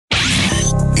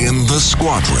in the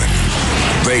squadron.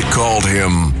 They called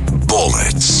him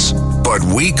Bullets, but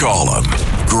we call him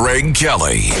Greg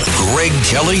Kelly. Greg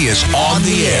Kelly is on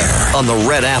the air on the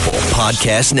Red Apple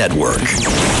Podcast Network.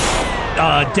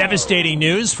 Devastating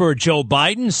news for Joe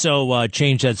Biden, so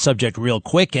change that subject real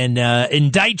quick and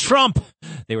indict Trump.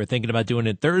 They were thinking about doing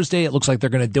it Thursday. It looks like they're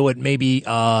going to do it maybe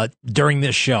during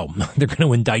this show. They're going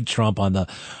to indict Trump on the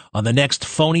next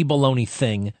phony baloney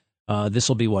thing. This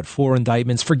will be, 4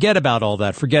 indictments? Forget about all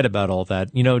that.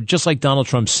 You know, just like Donald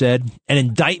Trump said, an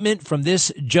indictment from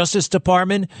this Justice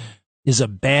Department is a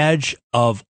badge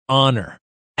of honor.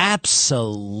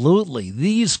 Absolutely.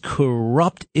 These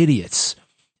corrupt idiots,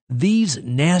 these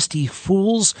nasty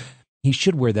fools, he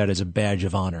should wear that as a badge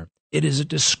of honor. It is a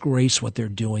disgrace what they're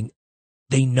doing.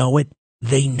 They know it.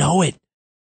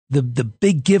 The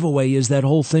big giveaway is that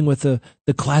whole thing with the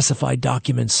classified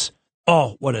documents.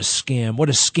 Oh, what a scam. What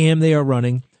a scam they are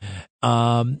running.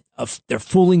 They're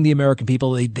fooling the American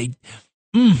people. The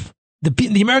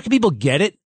American people get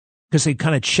it because they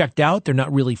kind of checked out. They're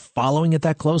not really following it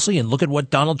that closely. And look at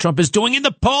what Donald Trump is doing in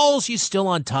the polls. He's still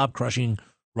on top, crushing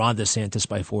Ron DeSantis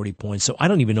by 40 points. So I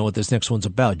don't even know what this next one's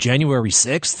about. January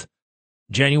 6th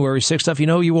stuff. You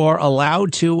know, you are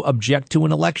allowed to object to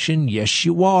an election. Yes,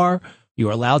 you are. You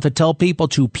are allowed to tell people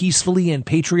to peacefully and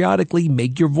patriotically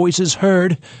make your voices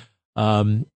heard.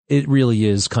 It really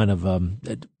is kind of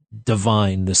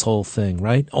divine, this whole thing,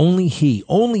 right? Only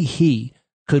he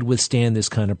could withstand this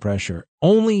kind of pressure.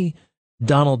 Only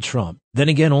Donald Trump. Then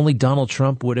again, only Donald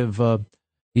Trump would have,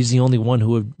 he's the only one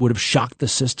who would have shocked the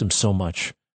system so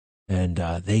much. And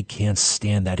they can't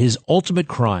stand that. His ultimate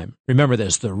crime, remember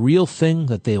this, the real thing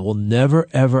that they will never,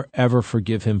 ever, ever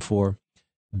forgive him for,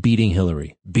 beating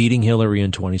Hillary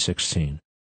in 2016.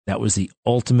 That was the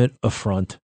ultimate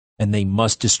affront, and they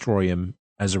must destroy him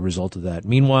as a result of that.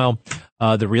 Meanwhile,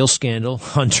 the real scandal,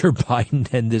 Hunter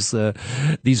Biden and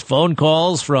these phone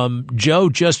calls from Joe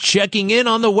just checking in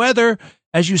on the weather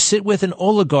as you sit with an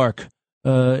oligarch,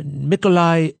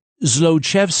 Nikolai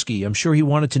Zlochevsky. I'm sure he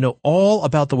wanted to know all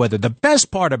about the weather. The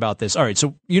best part about this, all right,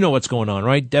 so you know what's going on,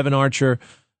 right? Devon Archer,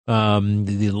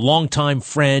 the longtime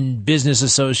friend, business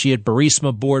associate,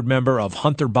 Burisma board member of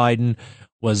Hunter Biden,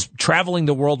 was traveling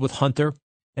the world with Hunter,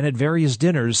 and at various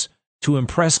dinners to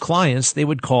impress clients, they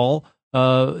would call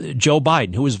Joe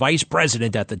Biden, who was vice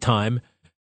president at the time.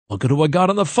 Look at who I got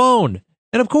on the phone.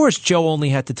 And of course, Joe only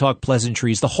had to talk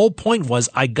pleasantries. The whole point was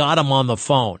I got him on the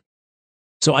phone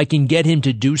so I can get him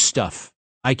to do stuff.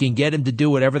 I can get him to do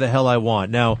whatever the hell I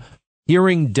want. Now,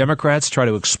 hearing Democrats try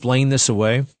to explain this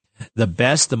away,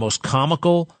 the most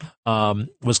comical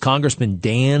was Congressman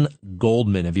Dan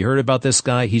Goldman. Have you heard about this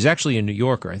guy? He's actually a New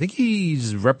Yorker. I think he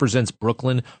represents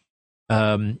Brooklyn.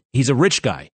 He's a rich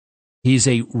guy. He's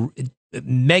a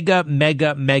mega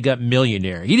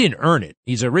millionaire. He didn't earn it.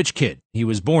 He's a rich kid. He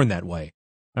was born that way.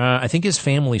 I think his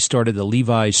family started the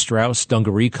Levi Strauss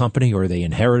Dungaree Company, or they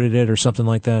inherited it or something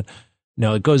like that.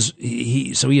 No, it goes,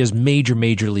 so he has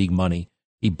major league money.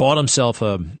 He bought himself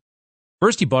a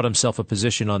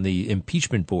position on the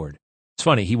impeachment board. It's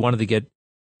funny. He wanted to get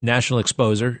national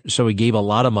exposure, so he gave a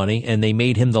lot of money, and they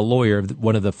made him the lawyer of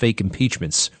one of the fake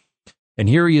impeachments. And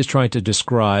here he is trying to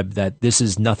describe that this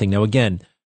is nothing. Now, again,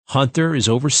 Hunter is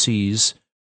overseas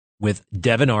with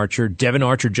Devon Archer. Devon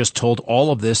Archer just told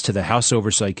all of this to the House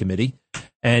Oversight Committee.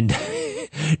 And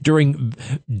during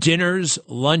dinners,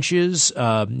 lunches,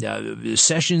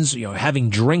 sessions, having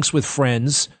drinks with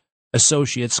friends,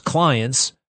 associates,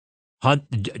 clients,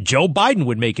 Joe Biden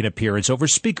would make an appearance over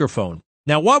speakerphone.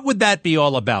 Now, what would that be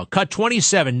all about? Cut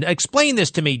 27. Explain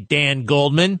this to me, Dan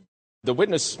Goldman. The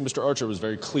witness, Mr. Archer, was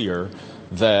very clear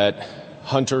that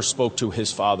Hunter spoke to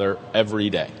his father every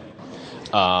day.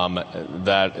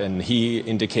 And he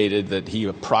indicated that he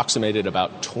approximated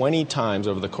about 20 times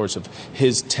over the course of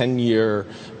his 10-year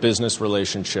business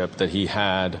relationship that he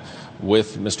had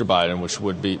with Mr. Biden,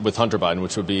 with Hunter Biden,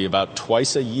 which would be about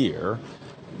twice a year,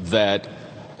 that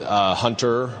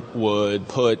Hunter would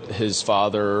put his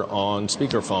father on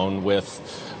speakerphone with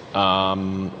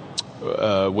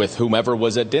whomever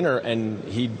was at dinner, and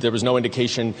there was no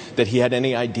indication that he had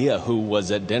any idea who was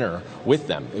at dinner with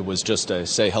them. It was just to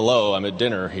say, hello, I'm at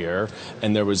dinner here,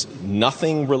 and there was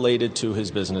nothing related to his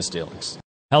business dealings.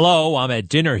 Hello, I'm at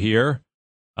dinner here.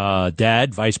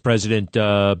 Dad, Vice President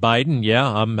Biden,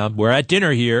 yeah, we're at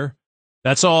dinner here.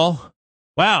 That's all.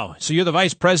 Wow, so you're the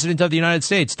Vice President of the United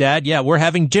States, Dad. Yeah, we're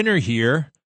having dinner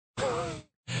here.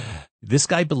 This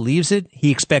guy believes it. He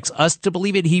expects us to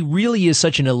believe it. He really is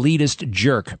such an elitist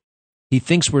jerk. He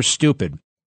thinks we're stupid.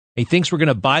 He thinks we're going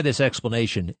to buy this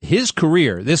explanation. His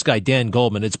career, this guy, Dan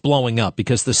Goldman, it's blowing up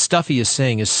because the stuff he is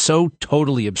saying is so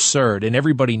totally absurd and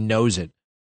everybody knows it.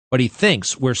 but he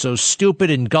thinks we're so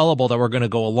stupid and gullible that we're going to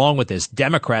go along with this.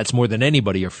 Democrats, more than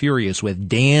anybody, are furious with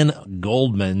Dan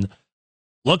Goldman.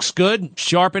 Looks good,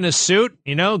 sharp in his suit,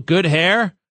 good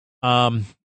hair,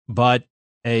 but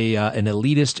an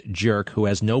elitist jerk who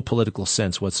has no political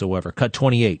sense whatsoever. Cut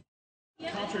 28.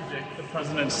 Contradict the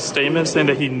president's statement saying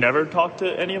that he never talked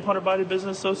to any of Hunter Biden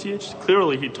business associates.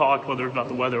 Clearly he talked, whether it's about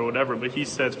the weather or whatever, but he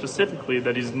said specifically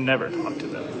that he's never talked to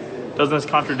them. Doesn't this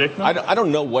contradict him? I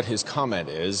don't know what his comment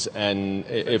is, and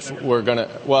if we're gonna,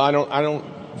 well, I don't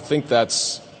think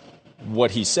that's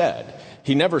what he said.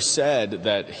 He never said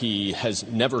that he has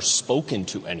never spoken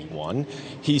to anyone.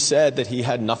 He said that he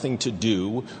had nothing to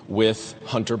do with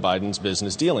Hunter Biden's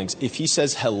business dealings. If he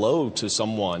says hello to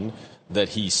someone that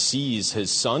he sees his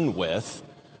son with,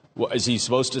 is he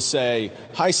supposed to say,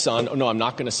 hi, son? Oh, no, I'm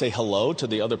not going to say hello to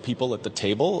the other people at the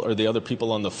table or the other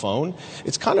people on the phone.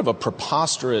 It's kind of a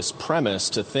preposterous premise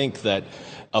to think that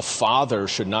a father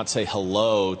should not say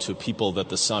hello to people that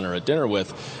the son is at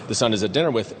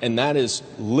dinner with, and that is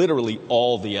literally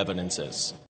all the evidence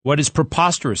is. What is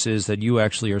preposterous is that you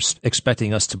actually are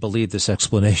expecting us to believe this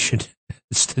explanation.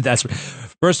 That's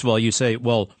first of all, you say,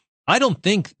 well, I don't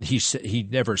think he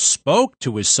never spoke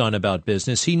to his son about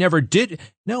business. He never did.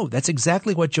 No, that's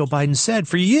exactly what Joe Biden said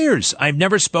for years. I've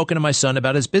never spoken to my son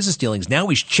about his business dealings. Now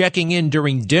he's checking in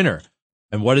during dinner.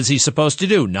 And what is he supposed to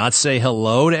do? Not say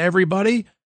hello to everybody?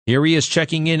 Here he is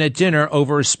checking in at dinner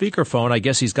over a speakerphone. I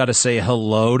guess he's got to say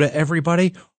hello to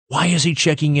everybody. Why is he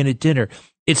checking in at dinner?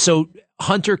 It's so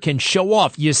Hunter can show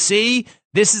off. You see,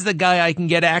 this is the guy I can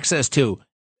get access to.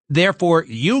 Therefore,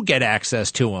 you get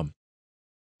access to him.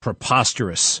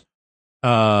 Preposterous.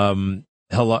 Hello.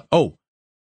 Oh,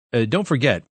 don't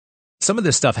forget, some of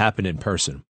this stuff happened in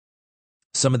person.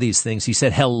 Some of these things, he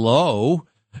said hello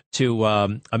to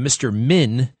a Mr.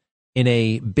 Min in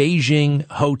a Beijing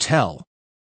hotel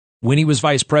when he was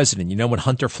vice president. When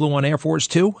Hunter flew on Air Force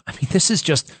Two? I mean, this is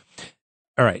just,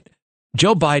 all right.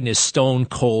 Joe Biden is stone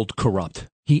cold corrupt.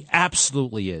 He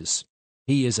absolutely is.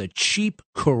 He is a cheap,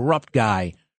 corrupt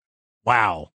guy.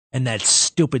 Wow. And that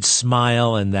stupid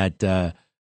smile and that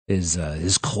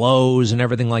his clothes and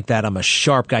everything like that. I'm a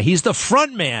sharp guy. He's the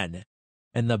front man.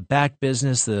 And the back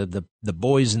business, the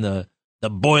boys in the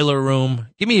boiler room.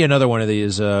 Give me another one of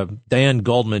these. Dan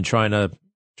Goldman trying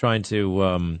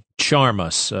to charm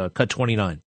us. Cut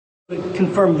 29.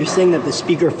 Confirm, you're saying that the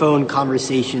speakerphone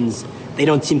conversations, they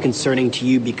don't seem concerning to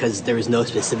you because there was no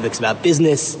specifics about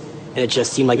business. And it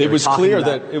just seemed like it was clear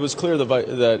that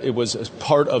it was as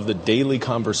part of the daily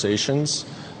conversations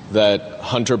that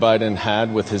Hunter Biden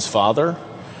had with his father,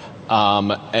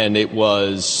 and it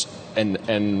was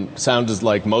and sounded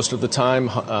like most of the time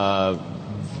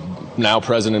now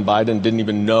President Biden didn't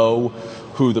even know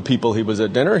who the people he was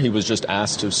at dinner. He was just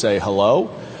asked to say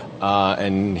hello.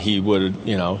 And he would,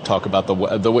 talk about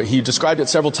the way he described it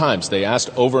several times. They asked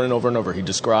over and over and over. He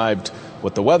described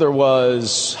what the weather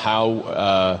was,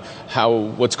 how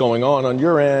what's going on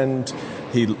your end.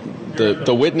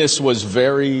 The witness was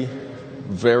very,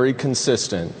 very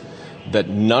consistent that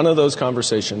none of those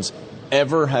conversations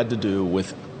ever had to do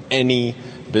with any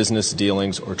business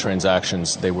dealings or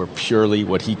transactions. They were purely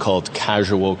what he called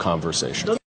casual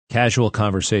conversations. Casual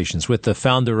conversations with the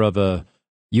founder of a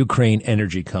Ukraine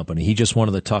energy company. He just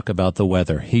wanted to talk about the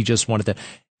weather. He just wanted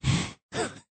to.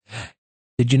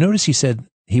 Did you notice he said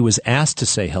he was asked to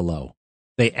say hello?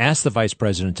 They asked the vice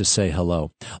president to say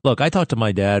hello. Look, I talk to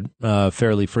my dad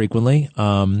fairly frequently.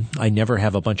 I never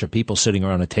have a bunch of people sitting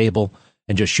around a table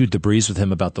and just shoot the breeze with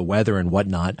him about the weather and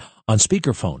whatnot on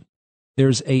speakerphone.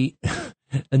 There's a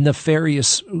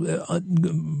nefarious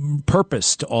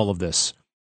purpose to all of this.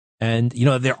 And,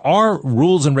 there are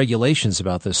rules and regulations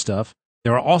about this stuff.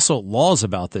 There are also laws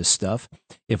about this stuff.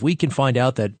 If we can find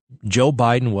out that Joe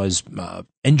Biden was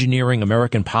engineering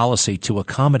American policy to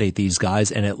accommodate these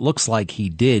guys, and it looks like he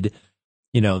did,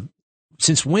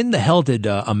 since when the hell did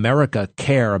America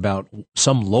care about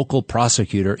some local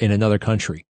prosecutor in another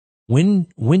country? When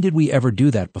did we ever do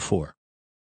that before?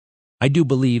 I do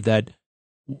believe that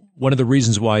one of the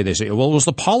reasons why they say, well, it was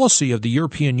the policy of the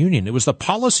European Union. It was the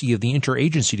policy of the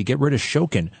interagency to get rid of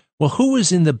Shokin. Well, who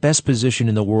is in the best position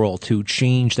in the world to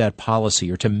change that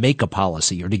policy or to make a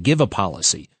policy or to give a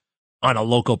policy on a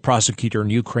local prosecutor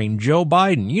in Ukraine? Joe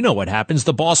Biden. You know what happens.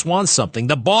 The boss wants something.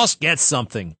 The boss gets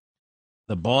something.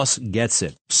 The boss gets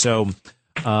it. So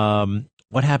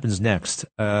what happens next?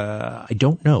 I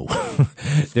don't know.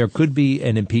 There could be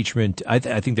an impeachment. I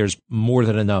think there's more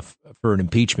than enough for an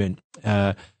impeachment.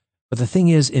 But the thing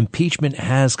is, impeachment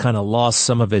has kind of lost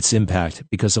some of its impact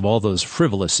because of all those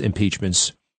frivolous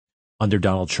impeachments under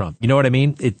Donald Trump. You know what I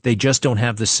mean? They just don't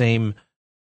have the same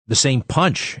the same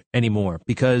punch anymore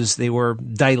because they were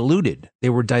diluted. They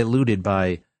were diluted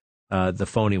by the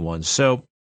phony ones. So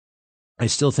I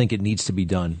still think it needs to be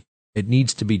done. It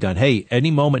needs to be done. Hey,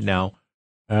 any moment now,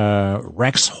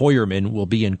 Rex Heuermann will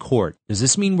be in court. Does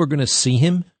this mean we're going to see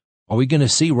him? Are we going to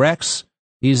see Rex?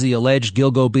 He's the alleged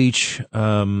Gilgo Beach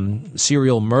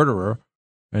serial murderer,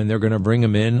 and they're going to bring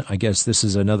him in. I guess this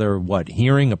is another,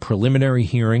 hearing, a preliminary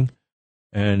hearing.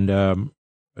 And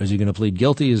is he going to plead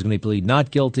guilty? Is he going to plead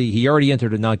not guilty? He already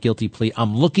entered a not guilty plea.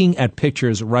 I'm looking at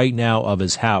pictures right now of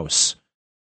his house.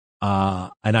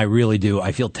 And I really do.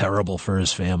 I feel terrible for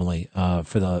his family,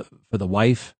 for the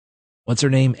wife. What's her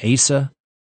name? Asa,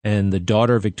 and the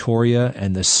daughter Victoria,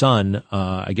 and the son.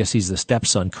 I guess he's the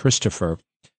stepson, Christopher.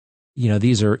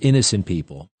 These are innocent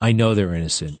people. I know they're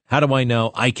innocent. How do I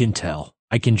know? I can tell.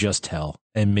 I can just tell.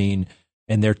 I mean,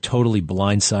 and they're totally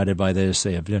blindsided by this.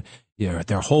 They have,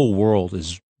 their whole world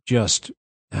is just.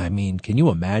 I mean, can you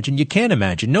imagine? You can't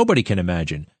imagine. Nobody can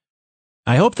imagine.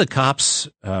 I hope the cops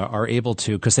are able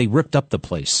to, because they ripped up the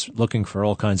place looking for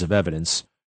all kinds of evidence.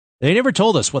 They never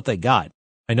told us what they got.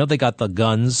 I know they got the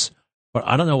guns, but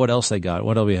I don't know what else they got.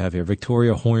 What do we have here?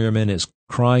 Victoria Heuermann is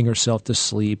crying herself to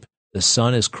sleep. The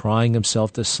son is crying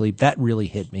himself to sleep. That really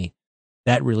hit me.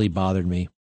 That really bothered me.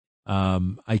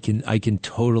 I can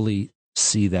totally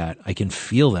see that. I can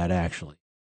feel that, actually.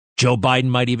 Joe Biden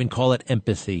might even call it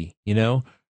empathy, And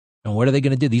what are they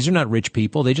going to do? These are not rich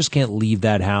people. They just can't leave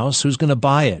that house. Who's going to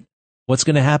buy it? What's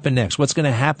going to happen next? What's going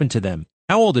to happen to them?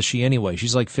 How old is she anyway?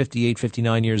 She's like 58,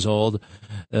 59 years old.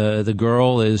 The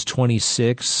girl is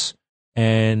 26.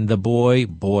 And the boy,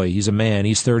 he's a man.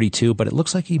 He's 32, but it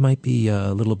looks like he might be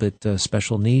a little bit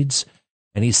special needs.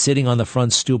 And he's sitting on the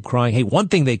front stoop crying. Hey, one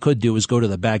thing they could do is go to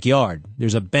the backyard.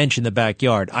 There's a bench in the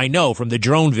backyard. I know from the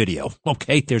drone video.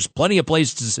 Okay, there's plenty of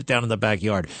places to sit down in the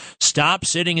backyard. Stop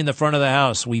sitting in the front of the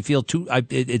house. We feel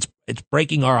it's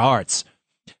breaking our hearts.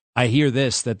 I hear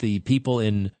this, that the people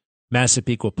in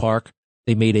Massapequa Park,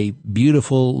 they made a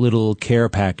beautiful little care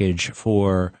package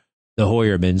for the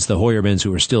Heuermanns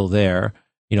who are still there,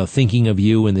 thinking of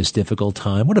you in this difficult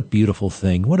time. What a beautiful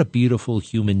thing. What a beautiful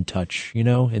human touch,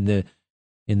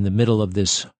 in the middle of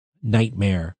this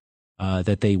nightmare,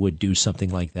 that they would do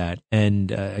something like that.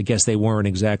 And I guess they weren't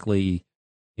exactly,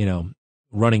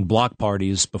 running block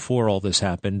parties before all this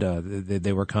happened.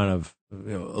 They were kind of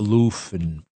aloof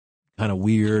and kind of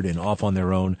weird and off on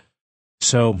their own.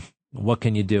 So what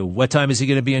can you do? What time is he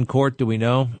going to be in court? Do we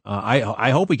know?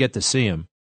 I hope we get to see him.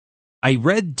 I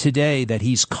read today that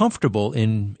he's comfortable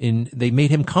they made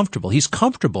him comfortable. He's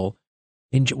comfortable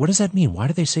in, what does that mean? Why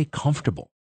do they say comfortable?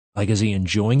 Like, is he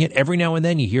enjoying it? Every now and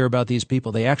then you hear about these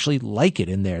people. They actually like it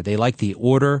in there. They like the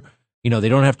order. They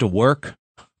don't have to work,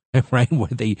 right?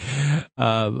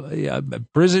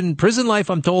 Prison life,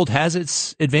 I'm told, has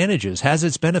its advantages, has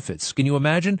its benefits. Can you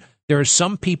imagine? There are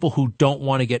some people who don't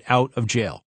want to get out of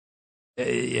jail.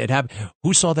 It happened.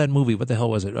 Who saw that movie? What the hell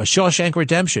was it? A Shawshank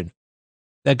Redemption.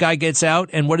 That guy gets out,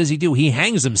 and what does he do? He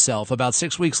hangs himself about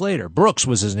 6 weeks later. Brooks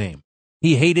was his name.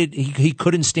 He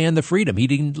couldn't stand the freedom. He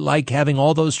didn't like having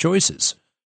all those choices.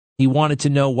 He wanted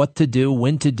to know what to do,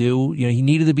 when to do. He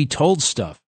needed to be told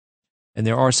stuff. And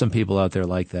there are some people out there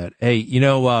like that. Hey,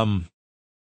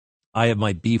 I have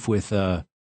my beef with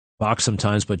Fox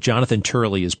sometimes, but Jonathan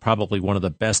Turley is probably one of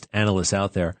the best analysts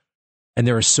out there. And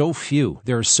there are so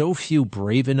few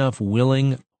brave enough,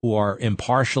 willing, who are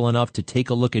impartial enough to take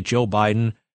a look at Joe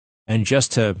Biden and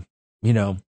just to,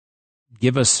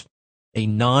 give us a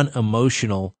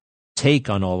non-emotional take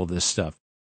on all of this stuff.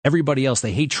 Everybody else,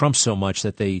 they hate Trump so much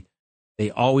that they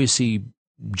always see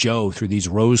Joe through these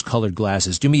rose-colored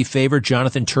glasses. Do me a favor,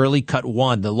 Jonathan Turley, cut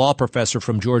one, the law professor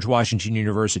from George Washington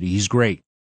University. He's great.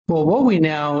 Well, what we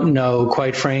now know,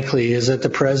 quite frankly, is that the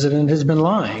president has been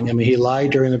lying. I mean, he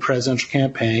lied during the presidential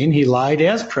campaign. He lied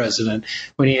as president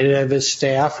when he had to have his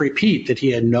staff repeat that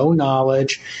he had no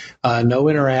knowledge, no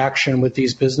interaction with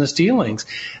these business dealings.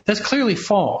 That's clearly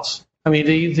false. I mean,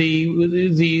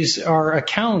 these are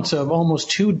accounts of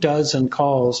almost 24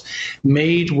 calls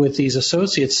made with these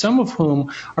associates, some of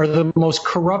whom are the most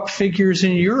corrupt figures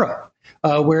in Europe.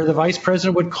 Where the vice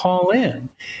president would call in.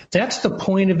 That's the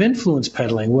point of influence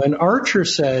peddling. When Archer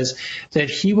says that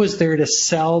he was there to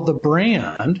sell the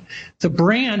brand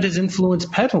is influence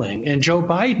peddling, and Joe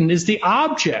Biden is the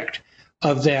object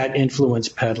of that influence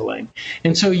peddling.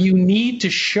 And so you need to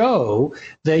show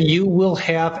that you will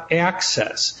have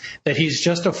access, that he's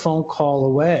just a phone call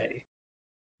away.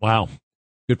 Wow.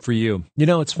 Good for you.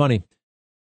 It's funny.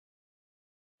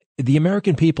 The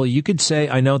American people, you could say,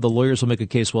 I know the lawyers will make a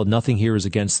case, well, nothing here is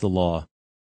against the law,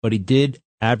 but he did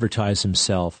advertise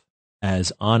himself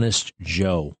as Honest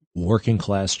Joe. working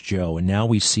class Joe. And now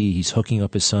we see he's hooking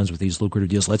up his sons with these lucrative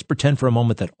deals. Let's pretend for a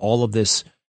moment that all of this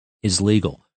is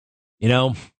legal. You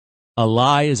know, a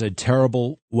lie is a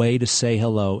terrible way to say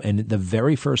hello. And the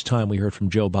very first time we heard from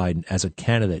Joe Biden as a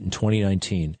candidate in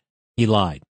 2019, he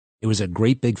lied. It was a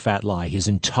great big fat lie. His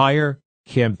entire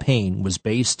campaign was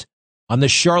based on the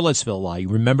Charlottesville lie. You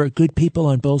remember, good people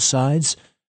on both sides?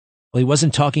 Well, he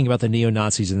wasn't talking about the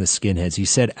neo-Nazis and the skinheads. He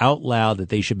said out loud that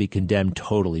they should be condemned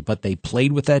totally. But they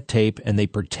played with that tape and they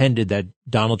pretended that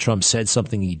Donald Trump said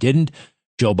something he didn't.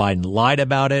 Joe Biden lied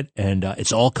about it, and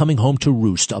it's all coming home to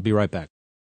roost. I'll be right back.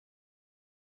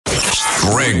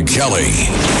 Greg Kelly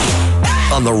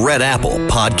on the Red Apple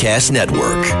Podcast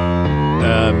Network.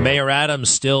 Mayor Adams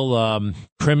still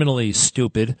criminally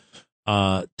stupid,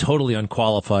 totally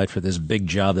unqualified for this big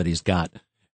job that he's got.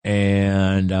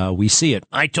 And we see it.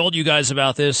 I told you guys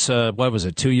about this, what was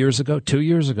it, 2 years ago? 2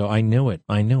 years ago. I knew it.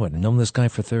 I've known this guy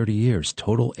for 30 years.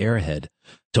 Total airhead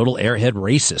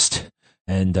racist.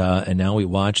 And now we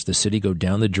watch the city go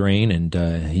down the drain, and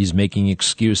he's making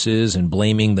excuses and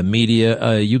blaming the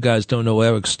media. You guys don't know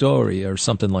Eric's story or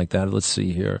something like that. Let's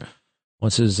see here.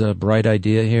 What's his bright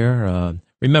idea here?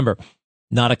 Remember,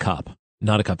 not a cop.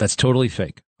 That's totally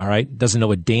fake. All right. Doesn't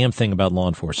know a damn thing about law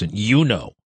enforcement. You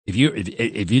know, if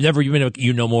you never even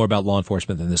you know more about law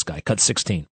enforcement than this guy. Cut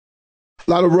 16.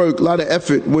 A lot of work, a lot of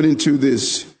effort went into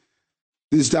this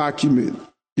document.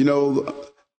 You know,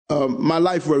 my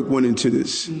life work went into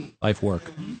this. Life work.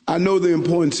 I know the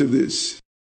importance of this.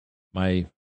 My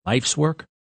life's work.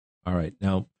 All right.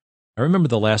 Now, I remember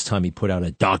the last time he put out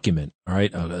a document. All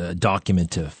right, a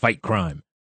document to fight crime,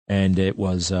 and it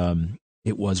was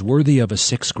worthy of a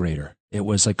sixth grader. It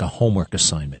was like a homework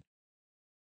assignment.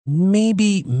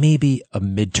 Maybe a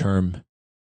midterm.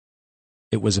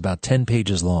 It was about 10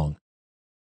 pages long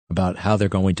about how they're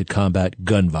going to combat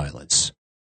gun violence.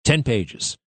 10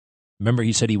 pages. Remember,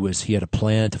 he said he had a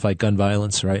plan to fight gun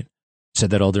violence, right? Said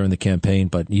that all during the campaign,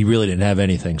 but he really didn't have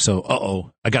anything.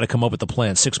 So, I got to come up with a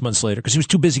plan 6 months later because he was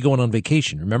too busy going on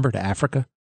vacation, remember, to Africa?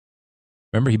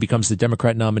 Remember, he becomes the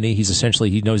Democrat nominee.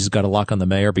 He knows he's got a lock on the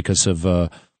mayor because of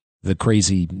the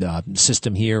crazy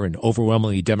system here and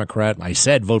overwhelmingly Democrat. I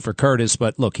said vote for Curtis,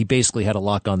 but look, he basically had a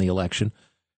lock on the election.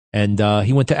 And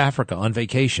he went to Africa on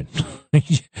vacation.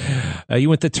 He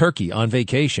went to Turkey on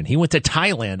vacation. He went to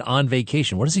Thailand on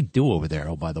vacation. What does he do over there?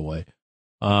 Oh, by the way.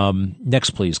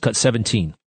 Next, please. Cut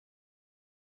 17.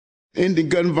 Ending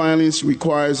gun violence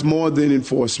requires more than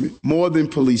enforcement, more than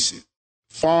policing,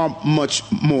 far much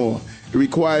more. It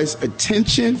requires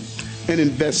attention and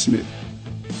investment.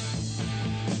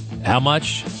 How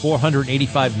much?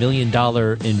 $485 million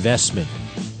investment.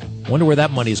 Wonder where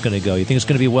that money is going to go. You think it's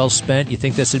going to be well spent? You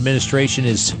think this administration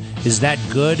is that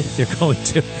good? They're going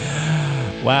to.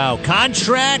 Wow.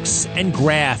 Contracts and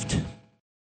graft.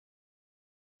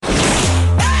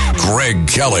 Greg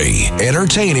Kelly,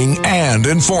 entertaining and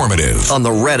informative on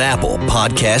the Red Apple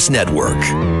Podcast Network.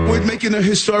 We're making a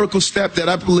historical step that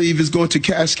I believe is going to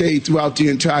cascade throughout the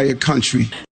entire country.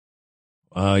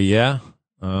 Yeah.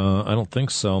 I don't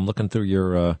think so. I'm looking through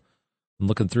your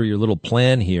little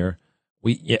plan here.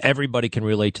 Everybody can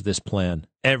relate to this plan.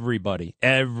 Everybody.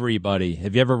 Have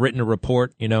you ever written a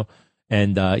report, and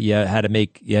you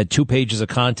had 2 pages of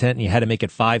content and you had to make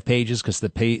it 5 pages because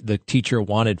the teacher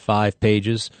wanted 5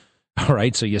 pages. All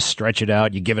right. So you stretch it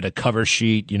out, you give it a cover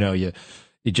sheet,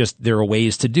 there are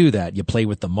ways to do that. You play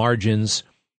with the margins.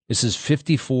 This is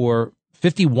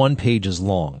 51 pages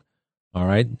long. All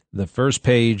right. The first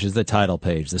page is the title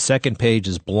page. The second page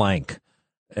is blank.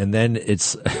 And then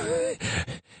it's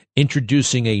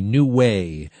introducing a new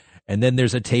way, and then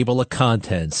there's a table of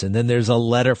contents, and then there's a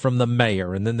letter from the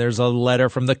mayor, and then there's a letter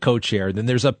from the co-chair, and then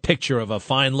there's a picture of a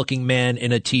fine-looking man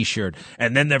in a T-shirt,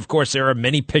 and then, of course, there are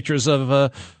many pictures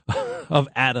of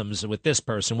Adams with this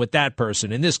person, with that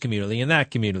person, in this community, in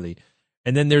that community,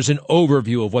 and then there's an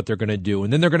overview of what they're going to do,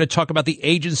 and then they're going to talk about the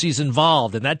agencies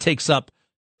involved, and that takes up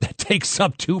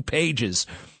 2 pages.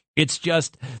 It's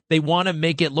just they want to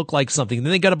make it look like something.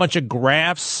 Then they got a bunch of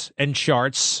graphs and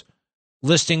charts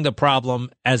listing the problem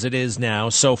as it is now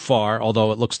so far,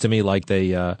 although it looks to me like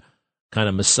they kind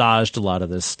of massaged a lot of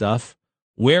this stuff.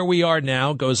 Where we are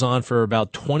now goes on for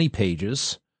about 20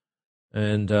 pages.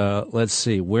 And let's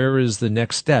see, where is the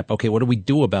next step? Okay, what do we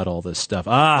do about all this stuff?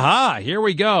 Aha, here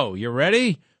we go. You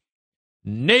ready?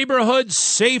 Neighborhood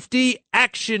safety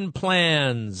action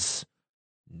plans.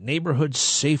 Neighborhood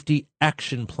safety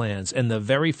action plans. And the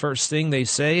very first thing they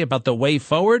say about the way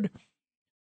forward,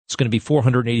 it's going to be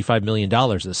 $485 million,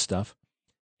 this stuff.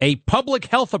 A public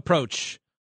health approach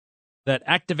that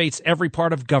activates every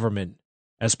part of government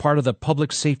as part of the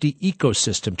public safety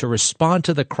ecosystem to respond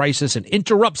to the crisis and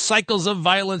interrupt cycles of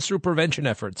violence through prevention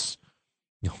efforts.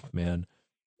 Oh, man,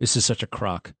 this is such a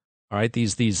crock. All right,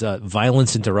 these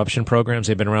violence interruption programs,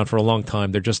 they've been around for a long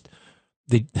time. They're just,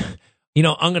 I'm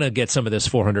going to get some of this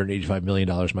 $485 million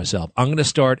myself. I'm going to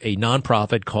start a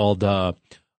nonprofit called Up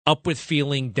With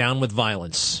Feeling, Down With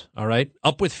Violence. All right,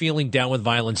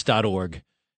 upwithfeelingdownwithviolence.org.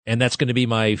 And that's going to be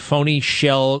my phony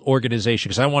shell organization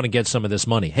because I want to get some of this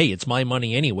money. Hey, it's my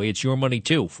money anyway. It's your money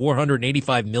too.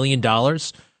 $485 million.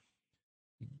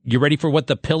 You ready for what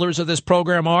the pillars of this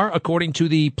program are according to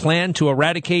the plan to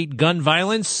eradicate gun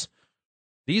violence?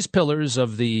 These pillars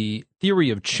of the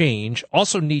theory of change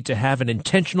also need to have an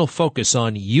intentional focus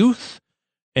on youth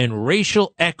and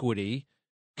racial equity.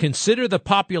 Consider the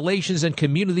populations and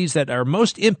communities that are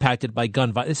most impacted by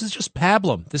gun violence. This is just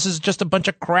pablum. This is just a bunch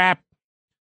of crap.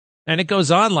 And it goes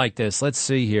on like this. Let's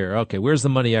see here. Okay, where's the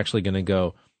money actually going to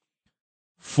go?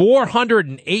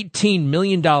 $418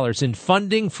 million in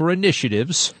funding for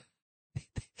initiatives.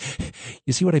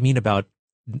 You see what I mean about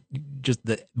just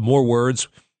the more words?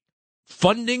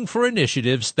 Funding for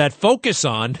initiatives that focus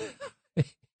on,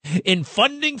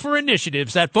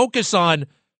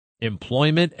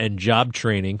 employment and job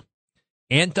training,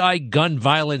 anti-gun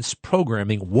violence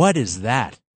programming. What is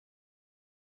that?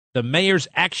 The mayor's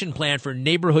action plan for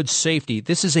neighborhood safety.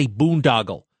 This is a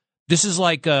boondoggle. This is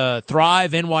like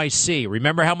Thrive NYC.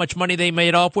 Remember how much money they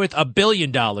made off with? $1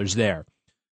 billion there.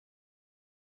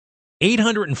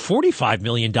 $845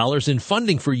 million in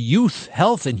funding for youth,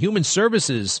 health, and human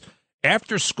services,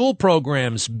 after-school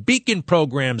programs, beacon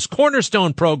programs,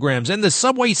 cornerstone programs, and the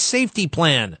subway safety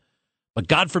plan. But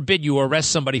God forbid you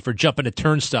arrest somebody for jumping a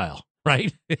turnstile,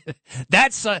 right?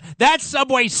 That's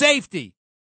subway safety.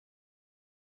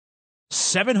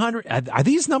 700. Are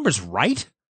these numbers right?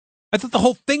 I thought the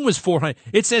whole thing was 400.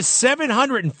 It says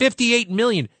 758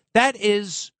 million. That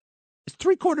is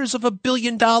 $750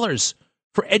 million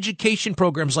for education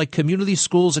programs like community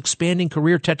schools, expanding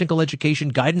career technical education,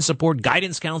 guidance support,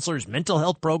 guidance counselors, mental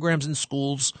health programs in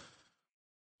schools.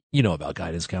 You know about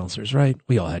guidance counselors, right?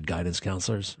 We all had guidance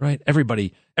counselors, right?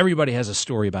 Everybody has a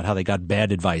story about how they got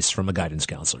bad advice from a guidance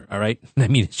counselor, all right? I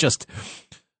mean, it's just,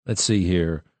 let's see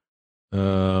here.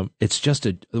 It's just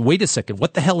wait a second.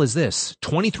 What the hell is this?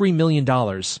 $23 million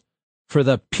for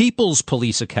the People's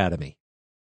Police Academy.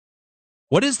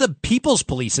 What is the People's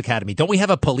Police Academy? Don't we have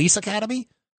a police academy?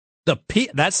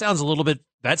 That sounds a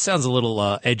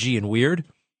little edgy and weird.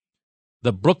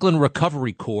 The Brooklyn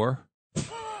Recovery Corps.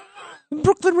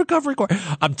 Brooklyn Recovery Corps.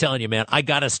 I'm telling you, man, I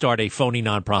got to start a phony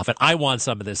nonprofit. I want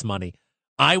some of this money.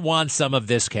 I want some of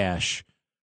this cash.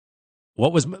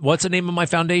 What's the name of my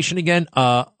foundation again?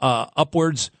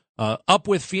 Upwards, Up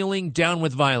With Feeling, Down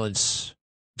With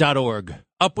Violence.org.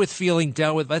 Up With Feeling,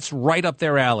 Down With, that's right up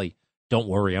their alley. Don't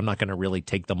worry, I'm not going to really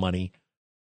take the money.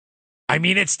 I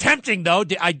mean, it's tempting though.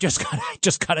 I just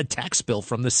got a tax bill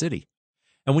from the city.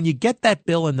 And when you get that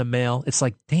bill in the mail, it's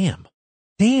like, damn.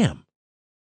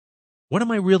 What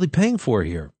am I really paying for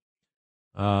here?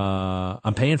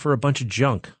 I'm paying for a bunch of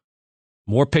junk.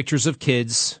 More pictures of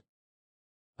kids.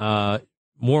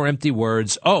 More empty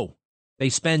words. Oh, they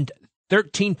spend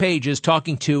 13 pages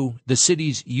talking to the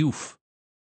city's youth.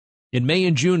 In May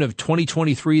and June of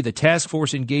 2023, the task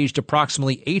force engaged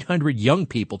approximately 800 young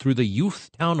people through the youth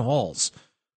town halls.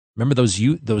 Remember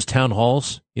those town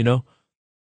halls, you know?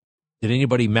 Did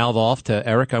anybody mouth off to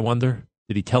Eric, I wonder?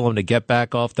 Did he tell him to get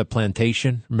back off the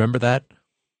plantation? Remember that?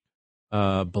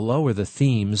 Below are the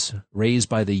themes raised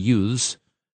by the youths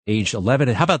aged 11.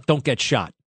 How about don't get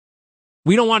shot?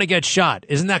 We don't want to get shot.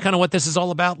 Isn't that kind of what this is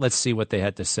all about? Let's see what they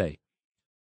had to say.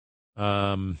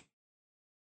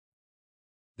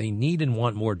 They need and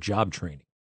want more job training,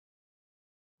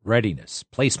 readiness,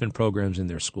 placement programs in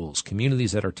their schools,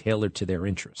 communities that are tailored to their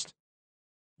interest.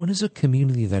 What is a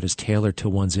community that is tailored to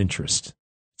one's interest?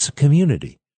 It's a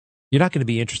community. You're not going to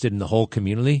be interested in the whole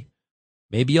community.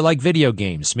 Maybe you like video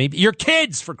games. Maybe your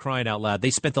kids, for crying out loud. They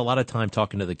spent a lot of time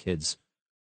talking to the kids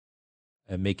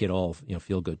and make it all,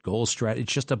 feel good. Goal strategy.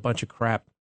 It's just a bunch of crap.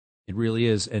 It really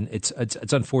is. And it's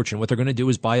unfortunate. What they're going to do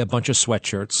is buy a bunch of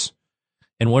sweatshirts.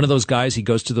 And one of those guys he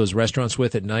goes to those restaurants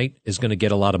with at night is going to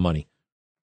get a lot of money.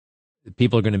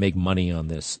 People are going to make money on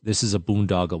this. This is a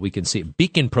boondoggle. We can see it.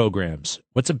 Beacon programs.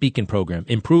 What's a beacon program?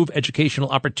 Improve educational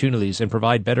opportunities and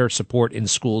provide better support in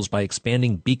schools by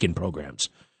expanding beacon programs,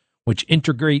 which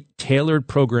integrate tailored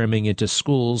programming into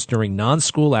schools during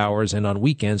non-school hours and on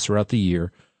weekends throughout the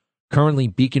year. Currently,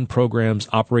 beacon programs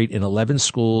operate in 11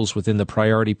 schools within the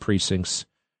priority precincts.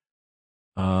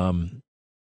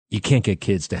 You can't get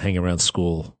kids to hang around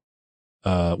school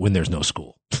when there's no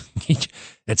school.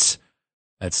 That's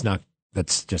not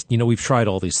That's just, we've tried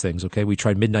all these things, okay? We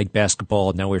tried midnight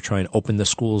basketball. Now we're trying to open the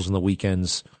schools on the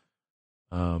weekends.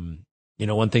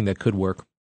 One thing that could work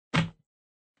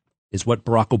is what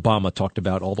Barack Obama talked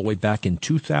about all the way back in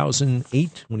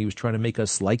 2008 when he was trying to make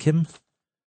us like him.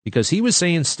 Because he was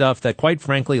saying stuff that, quite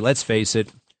frankly, let's face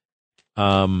it,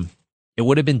 it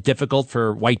would have been difficult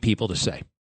for white people to say.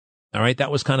 All right,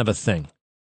 that was kind of a thing.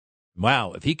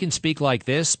 Wow, if he can speak like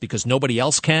this because nobody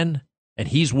else can, and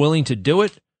he's willing to do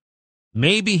it,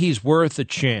 maybe he's worth a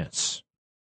chance.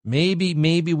 Maybe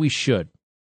we should.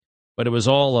 But it was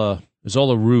all a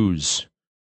ruse.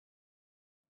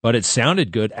 But it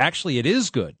sounded good. Actually, it is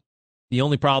good. The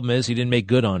only problem is he didn't make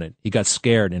good on it. He got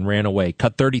scared and ran away.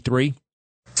 Cut 33.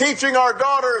 Teaching our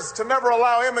daughters to never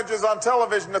allow images on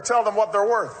television to tell them what they're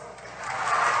worth.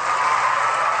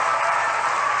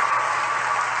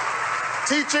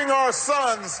 Teaching our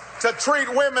sons to treat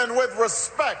women with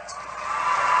respect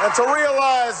and to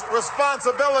realize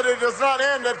responsibility does not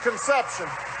end at conception.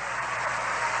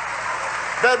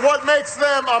 That what makes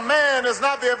them a man is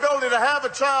not the ability to have a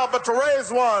child, but to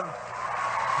raise one.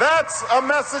 That's a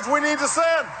message we need to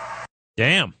send.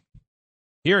 Damn.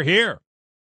 Hear, hear.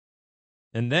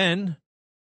 And then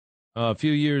a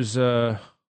few years,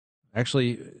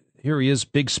 actually, here he is,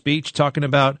 big speech talking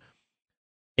about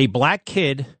a black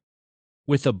kid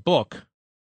with a book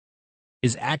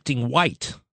is acting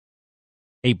white.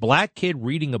 A black kid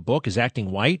reading a book is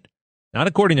acting white? Not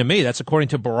according to me. That's according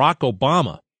to Barack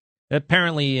Obama.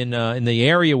 Apparently, in the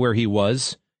area where he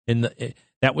was,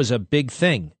 that was a big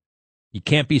thing. You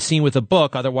can't be seen with a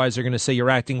book, otherwise they're going to say you're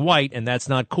acting white, and that's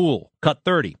not cool. Cut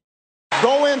 30.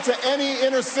 Go into any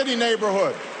inner city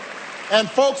neighborhood, and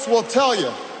folks will tell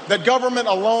you that government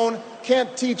alone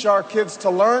can't teach our kids to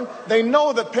learn. They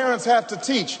know that parents have to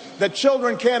teach, that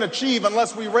children can't achieve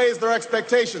unless we raise their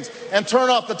expectations and turn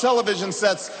off the television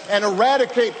sets and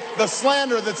eradicate the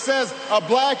slander that says a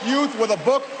black youth with a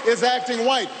book is acting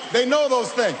white. They know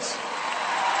those things.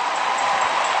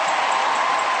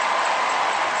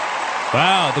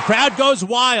 Wow, the crowd goes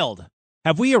wild.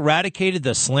 Have we eradicated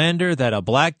the slander that a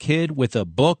black kid with a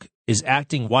book is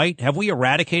acting white? Have we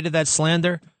eradicated that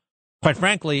slander? Quite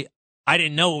frankly, I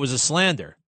didn't know it was a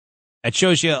slander. It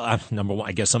shows you, number one,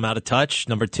 I guess I'm out of touch.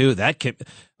 Number two,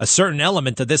 a certain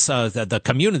element of this, the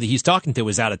community he's talking to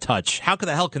is out of touch. How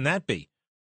the hell can that be?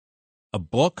 A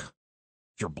book?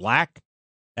 If you're black,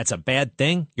 that's a bad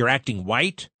thing? You're acting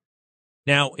white?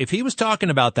 Now, if he was talking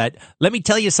about that, let me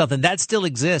tell you something, that still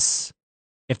exists.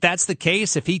 If that's the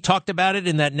case, if he talked about it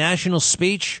in that national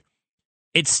speech,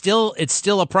 it's still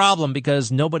a problem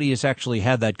because nobody has actually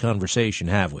had that conversation,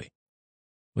 have we?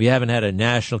 We haven't had a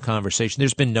national conversation.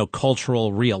 There's been no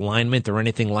cultural realignment or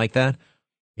anything like that.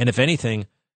 And if anything,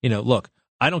 look,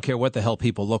 I don't care what the hell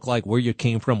people look like, where you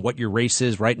came from, what your race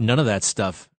is, right? None of that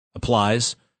stuff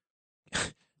applies.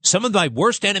 Some of my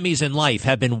worst enemies in life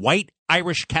have been white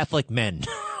Irish Catholic men.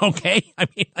 Okay? I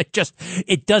mean,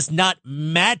 it does not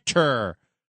matter.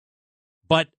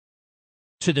 But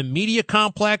to the media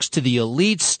complex, to the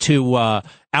elites, to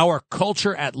our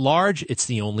culture at large, it's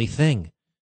the only thing.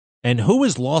 And who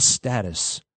has lost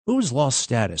status? Who has lost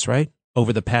status, right?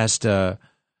 Over the past, it's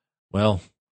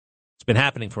been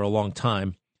happening for a long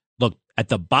time. Look, at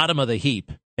the bottom of the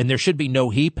heap, and there should be no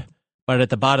heap, but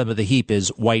at the bottom of the heap is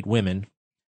white women.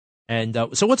 And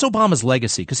so what's Obama's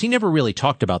legacy? Because he never really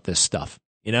talked about this stuff,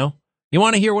 You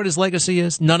want to hear what his legacy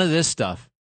is? None of this stuff.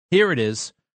 Here it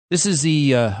is. This is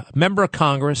the member of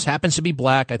Congress, happens to be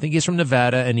black. I think he's from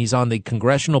Nevada, and he's on the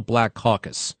Congressional Black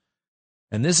Caucus.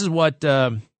 And this is what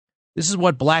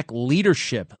black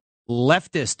leadership,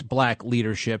 leftist black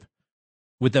leadership,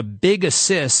 with a big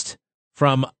assist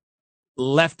from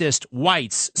leftist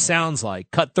whites sounds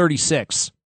like. Cut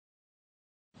 36.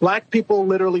 Black people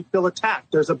literally feel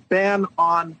attacked. There's a ban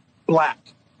on black,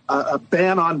 a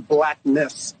ban on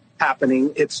blackness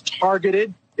happening. It's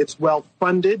targeted. It's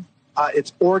well-funded.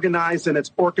 It's organized and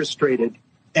it's orchestrated.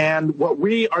 And what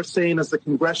we are saying as the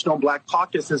Congressional Black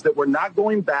Caucus is that we're not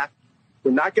going back.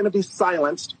 We're not going to be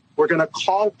silenced. We're going to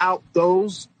call out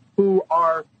those who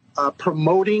are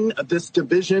promoting this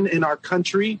division in our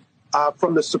country,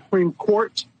 from the Supreme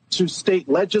Court to state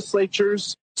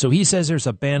legislatures. So he says there's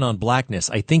a ban on blackness.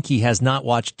 I think he has not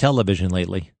watched television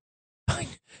lately.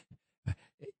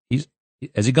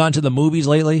 Has he gone to the movies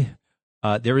lately?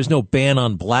 There is no ban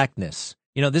on blackness.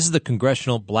 This is the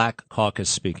Congressional Black Caucus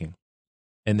speaking.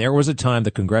 And there was a time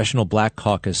the Congressional Black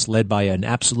Caucus, led by an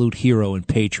absolute hero and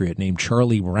patriot named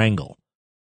Charlie Rangel,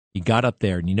 he got up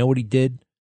there, and you know what he did?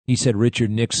 He said, Richard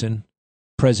Nixon,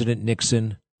 President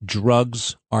Nixon,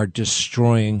 drugs are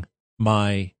destroying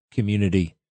my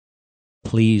community.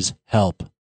 Please help.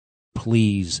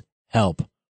 Please help.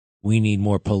 We need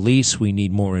more police. We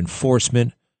need more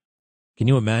enforcement. Can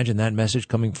you imagine that message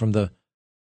coming from the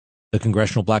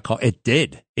Congressional Black Caucus? It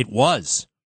did. It was.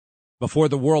 Before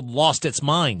the world lost its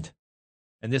mind.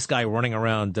 And this guy running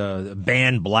around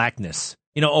ban blackness.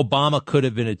 You know, Obama could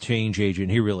have been a change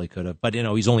agent. He really could have. But, you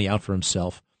know, he's only out for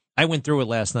himself. I went through it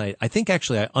last night. I think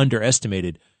actually I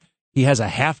underestimated. He has a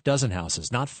half dozen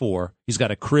houses, not 4. He's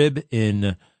got a crib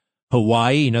in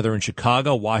Hawaii, another in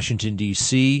Chicago, Washington,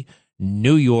 D.C.,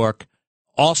 New York,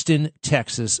 Austin,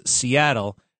 Texas,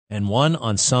 Seattle, and one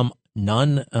on some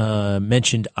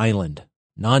non-mentioned island,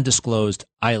 non-disclosed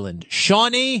island.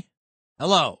 Shawnee,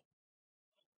 hello.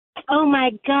 Oh,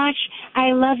 my gosh.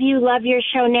 I love you, love your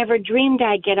show. Never dreamed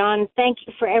I'd get on. Thank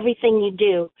you for everything you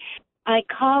do. I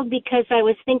called because I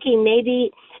was thinking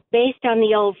maybe based on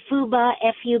the old FUBA,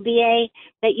 F-U-B-A,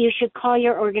 that you should call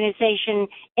your organization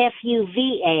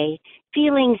F-U-V-A,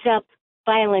 Feelings Up,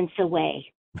 Violence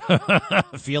Away.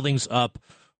 Feelings Up,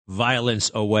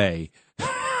 Violence Away.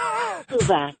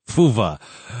 FUVA. FUVA.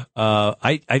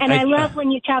 I love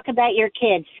when you talk about your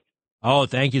kids. Oh,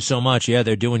 thank you so much. Yeah,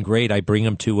 they're doing great. I bring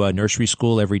them to nursery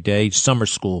school every day, summer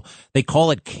school. They call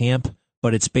it camp,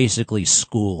 but it's basically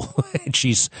school.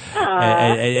 It's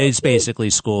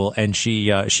basically school, and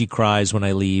she cries when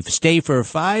I leave. Stay for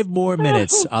 5 more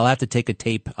minutes. I'll have to take a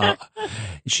tape.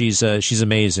 She's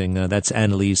amazing. That's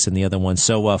Annalise and the other one.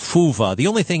 So FUVA. The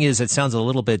only thing is, it sounds a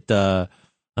little bit. I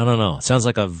don't know. It sounds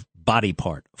like a body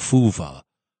part. FUVA.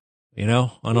 You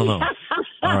know, I don't know.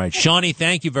 All right, Shawnee,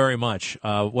 thank you very much.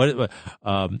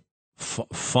 Fun,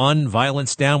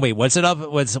 violence down. Wait, what's it up?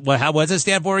 What's it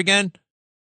stand for again?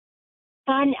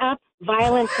 Fun Up,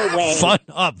 Violence Away. Fun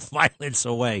Up, Violence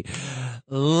Away.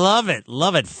 Love it.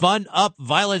 Love it.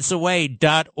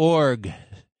 FunUpViolenceAway.org.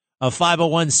 A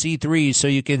 501c3, so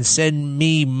you can send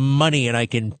me money and I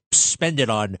can spend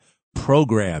it on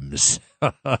programs.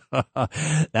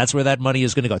 That's where that money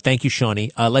is going to go. Thank you, Shawnee.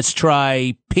 Let's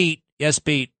try Pete. Yes,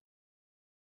 Pete.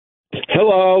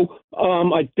 Hello.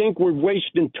 I think we're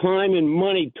wasting time and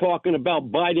money talking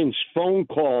about Biden's phone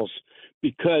calls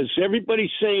because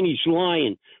everybody's saying he's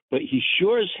lying, but he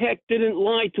sure as heck didn't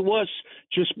lie to us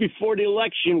just before the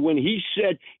election when he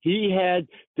said he had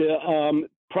the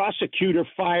prosecutor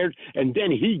fired and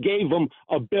then he gave him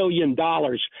 $1 billion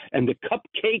and the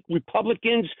cupcake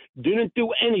Republicans didn't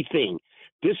do anything.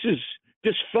 This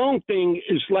phone thing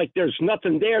is like there's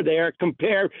nothing there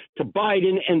compared to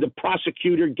Biden and the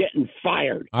prosecutor getting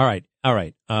fired. All right.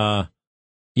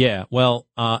 Yeah, well,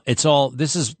 it's all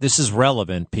this is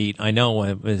relevant, Pete. I know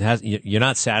you're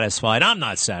not satisfied. I'm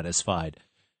not satisfied.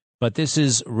 But this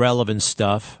is relevant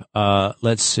stuff.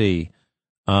 Let's see.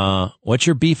 What's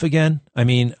your beef again? I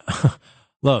mean,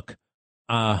 look,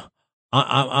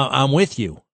 I'm with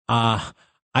you. I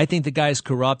think the guy's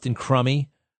corrupt and crummy.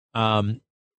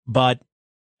 But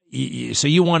so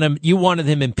you wanted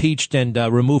him impeached and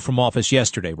removed from office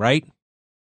yesterday, right?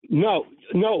 No,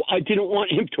 I didn't want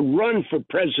him to run for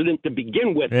president to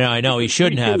begin with. Yeah, I know. He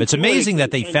shouldn't have. It's amazing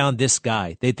that they found this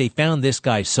guy. They found this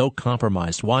guy so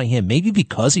compromised. Why him? Maybe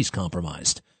because he's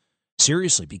compromised.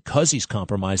 Seriously, because he's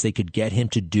compromised, they could get him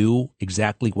to do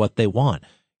exactly what they want.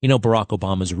 You know, Barack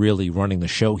Obama's really running the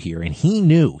show here, and he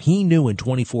knew in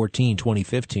 2014,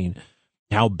 2015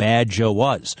 how bad Joe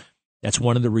was. That's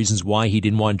one of the reasons why he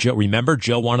didn't want Joe. Remember,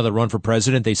 Joe wanted to run for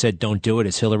president. They said, don't do it.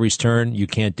 It's Hillary's turn. You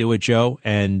can't do it, Joe.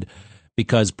 And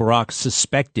because Barack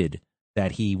suspected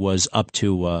that he was up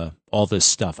to all this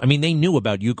stuff. I mean, they knew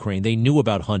about Ukraine. They knew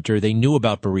about Hunter. They knew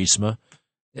about Burisma.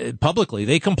 Publicly,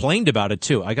 they complained about it,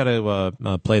 too. I got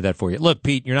to play that for you. Look,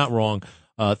 Pete, you're not wrong.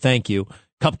 Thank you.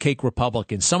 Cupcake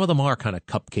Republicans. Some of them are kind of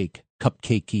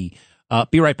cupcakey.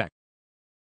 Be right back.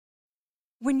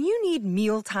 When you need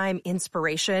mealtime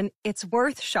inspiration, it's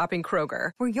worth shopping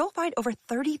Kroger, where you'll find over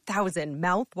 30,000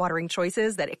 mouth-watering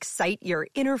choices that excite your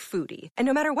inner foodie. And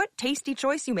no matter what tasty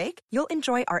choice you make, you'll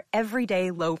enjoy our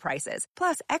everyday low prices,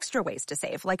 plus extra ways to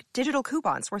save, like digital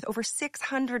coupons worth over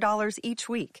 $600 each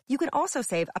week. You can also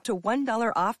save up to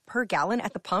 $1 off per gallon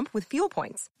at the pump with fuel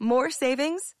points. More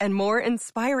savings and more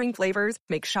inspiring flavors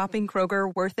make shopping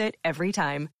Kroger worth it every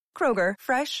time. Kroger,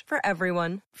 fresh for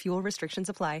everyone. Fuel restrictions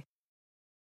apply.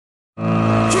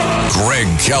 Greg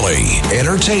Kelly,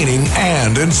 entertaining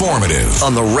and informative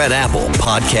on the Red Apple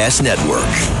Podcast Network.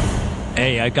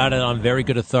 Hey, I got it on very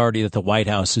good authority that the White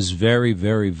House is very,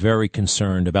 very, very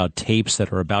concerned about tapes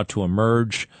that are about to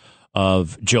emerge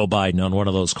of Joe Biden on one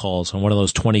of those calls, on one of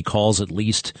those 20 calls at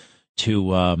least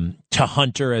to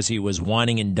Hunter as he was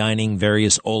whining and dining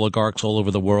various oligarchs all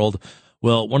over the world.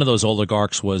 Well, one of those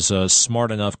oligarchs was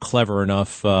smart enough, clever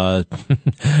enough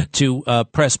to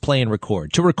press play and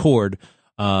record,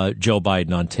 Joe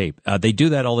Biden on tape. They do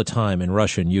that all the time in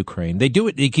Russia and Ukraine. They do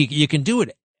it. You can do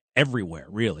it everywhere,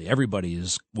 really. Everybody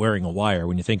is wearing a wire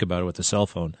when you think about it with a cell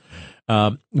phone.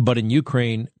 But in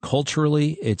Ukraine,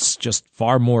 culturally, it's just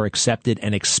far more accepted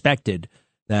and expected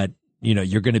that,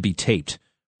 you're going to be taped.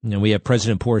 We have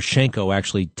President Poroshenko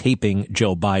actually taping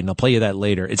Joe Biden. I'll play you that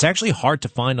later. It's actually hard to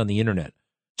find on the internet.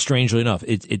 Strangely enough,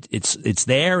 it's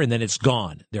there and then it's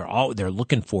gone. They're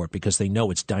looking for it because they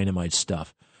know it's dynamite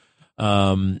stuff.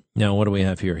 Now, what do we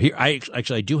have here? I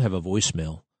do have a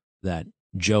voicemail that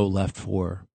Joe left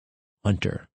for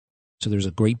Hunter. So there's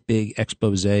a great big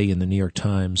expose in the New York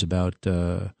Times about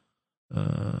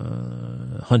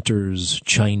Hunter's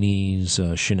Chinese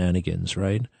shenanigans,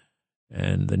 right?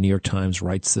 And the New York Times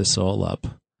writes this all up.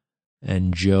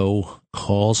 And Joe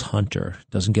calls Hunter,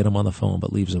 doesn't get him on the phone,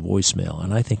 but leaves a voicemail.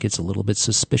 And I think it's a little bit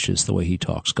suspicious the way he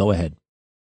talks. Go ahead.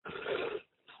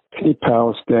 Hey, pal,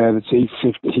 it's Dad. It's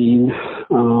 8:15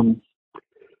 on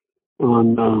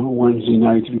Wednesday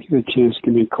night. If you get a chance,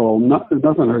 give me a call. Nothing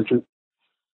urgent.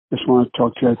 Just want to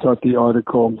talk to you. I thought the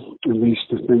article, at least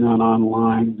the thing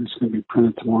online, it's going to be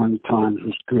printed tomorrow in the Times,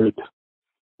 was good.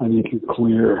 I think it's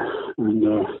clear. And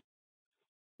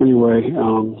anyway,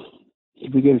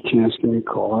 if you get a chance, give me a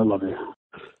call. I love you.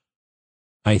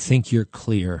 I think you're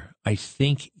clear. I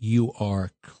think you are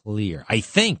clear. I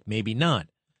think, maybe not,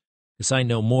 because I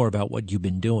know more about what you've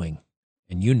been doing,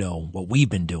 and you know what we've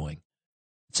been doing.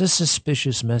 It's a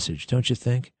suspicious message, don't you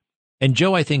think? And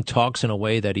Joe, I think, talks in a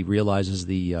way that he realizes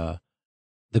the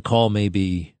call may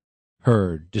be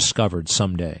heard, discovered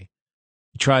someday.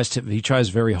 He tries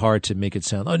very hard to make it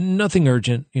sound nothing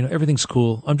urgent. Everything's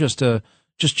cool. I'm just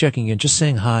checking in, just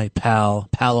saying hi, pal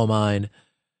of mine.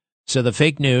 So the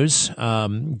fake news,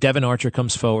 Devon Archer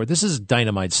comes forward. This is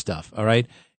dynamite stuff, all right?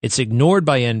 It's ignored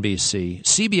by NBC.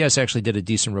 CBS actually did a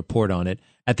decent report on it.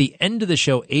 At the end of the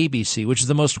show, ABC, which is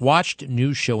the most watched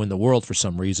news show in the world for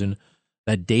some reason,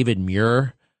 that David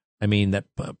Muir, that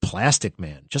plastic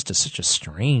man, just such a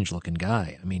strange-looking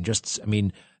guy.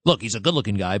 Look, he's a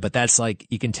good-looking guy, but that's like,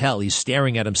 you can tell he's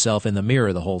staring at himself in the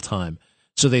mirror the whole time.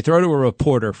 So they throw to a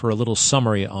reporter for a little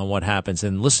summary on what happens,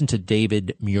 and listen to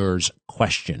David Muir's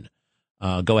question.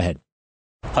 Go ahead.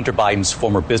 Hunter Biden's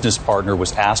former business partner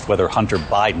was asked whether Hunter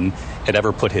Biden had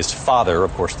ever put his father,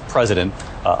 of course, the president,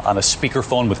 on a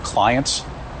speakerphone with clients.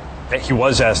 He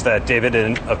was asked that, David,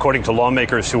 and according to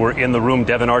lawmakers who were in the room,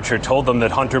 Devon Archer told them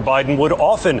that Hunter Biden would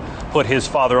often put his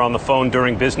father on the phone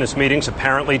during business meetings,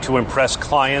 apparently to impress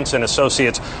clients and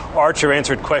associates. Archer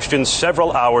answered questions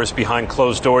several hours behind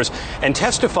closed doors and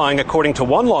testifying, according to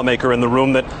one lawmaker in the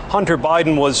room, that Hunter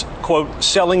Biden was, quote,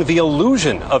 selling the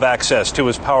illusion of access to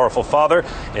his powerful father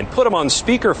and put him on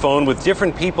speakerphone with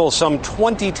different people some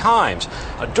 20 times.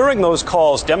 During those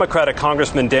calls, Democratic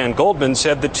Congressman Dan Goldman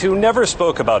said the two never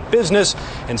spoke about business.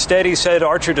 Instead, he said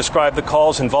Archer described the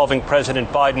calls involving President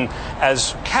Biden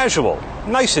as casual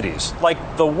niceties, like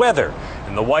the weather.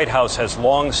 And the White House has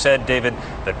long said, David,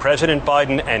 that President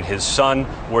Biden and his son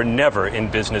were never in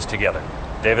business together.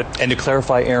 David? And to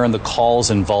clarify, Aaron, the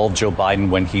calls involved Joe Biden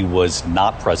when he was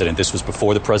not president. This was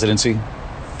before the presidency?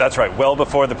 That's right. Well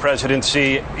before the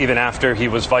presidency, even after he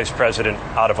was vice president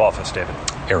out of office, David.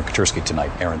 Aaron Katersky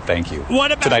tonight. Aaron, thank you.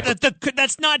 What about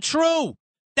that's not true.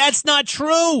 That's not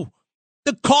true.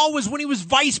 The call was when he was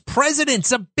vice president.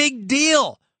 It's a big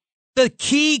deal. The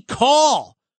key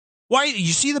call. Why?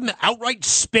 You see them outright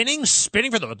spinning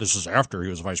for this is after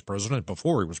he was vice president,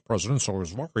 before he was president, so it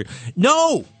was worry.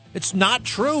 No, it's not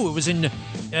true. It was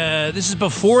this is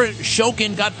before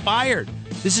Shokin got fired.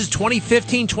 This is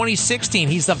 2015, 2016.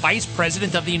 He's the vice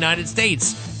president of the United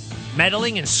States.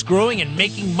 Meddling and screwing and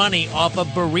making money off of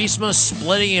Burisma,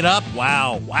 splitting it up.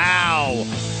 Wow.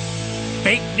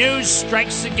 Fake news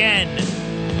strikes again.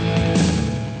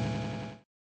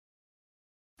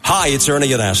 Hi, it's Ernie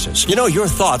Anastas. Your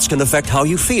thoughts can affect how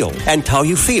you feel, and how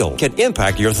you feel can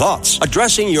impact your thoughts.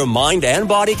 Addressing your mind and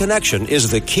body connection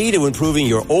is the key to improving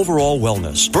your overall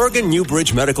wellness. Bergen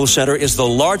Newbridge Medical Center is the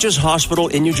largest hospital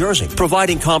in New Jersey,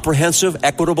 providing comprehensive,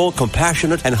 equitable,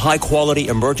 compassionate, and high-quality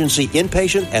emergency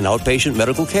inpatient and outpatient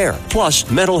medical care,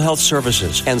 plus mental health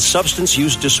services and substance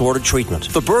use disorder treatment.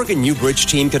 The Bergen Newbridge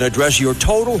team can address your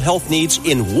total health needs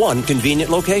in one convenient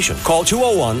location. Call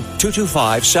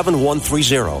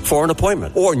 201-225-7130 for an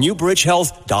appointment, or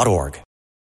newbridgehealth.org.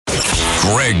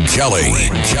 Greg Kelly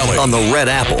on the Red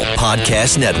Apple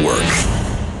Podcast Network.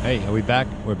 Hey, are we back?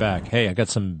 We're back. Hey, I got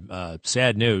some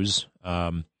sad news.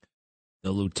 The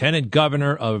lieutenant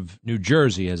governor of New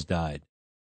Jersey has died.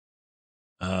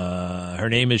 Her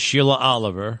name is Sheila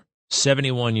Oliver,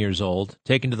 71 years old,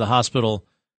 taken to the hospital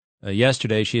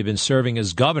yesterday. She had been serving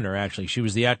as governor, actually. She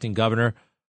was the acting governor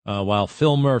while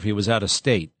Phil Murphy was out of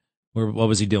state. What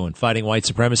was he doing? Fighting white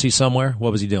supremacy somewhere?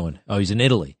 What was he doing? Oh, he's in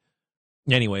Italy.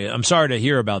 Anyway, I'm sorry to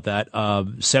hear about that.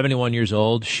 71 years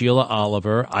old, Sheila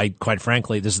Oliver. Quite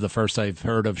frankly, this is the first I've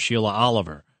heard of Sheila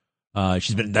Oliver.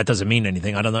 That doesn't mean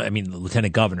anything. I don't know. I mean, the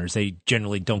lieutenant governors, they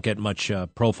generally don't get much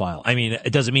profile. I mean,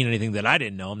 it doesn't mean anything that I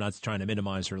didn't know. I'm not trying to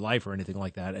minimize her life or anything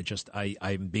like that.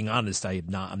 I'm being honest. I'm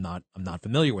not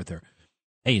familiar with her.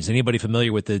 Hey, is anybody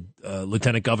familiar with the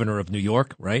lieutenant governor of New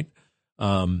York? Right.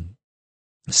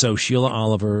 So Sheila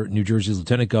Oliver, New Jersey's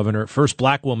lieutenant governor, first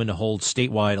black woman to hold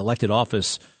statewide elected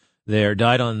office there,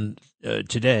 died on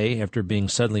today after being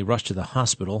suddenly rushed to the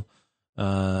hospital.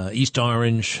 East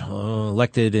Orange,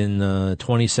 elected in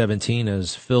 2017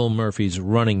 as Phil Murphy's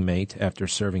running mate after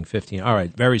serving 15. All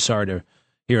right, very sorry to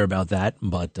hear about that,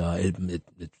 but it's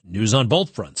news on both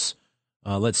fronts.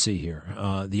 Let's see here.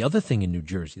 The other thing in New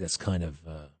Jersey that's kind of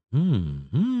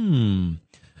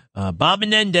Bob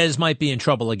Menendez might be in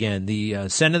trouble again. The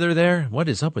senator there, what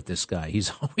is up with this guy?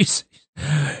 He's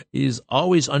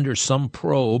always under some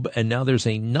probe, and now there's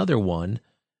another one.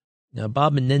 Now,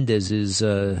 Bob Menendez has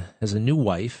a new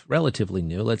wife, relatively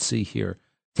new. Let's see here.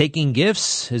 Taking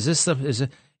gifts.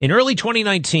 In early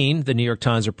 2019, the New York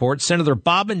Times reports, Senator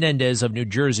Bob Menendez of New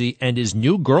Jersey and his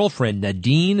new girlfriend,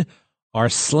 Nadine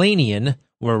Arslanian,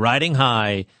 were riding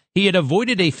high. He had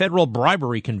avoided a federal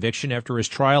bribery conviction after his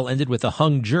trial ended with a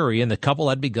hung jury, and the couple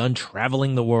had begun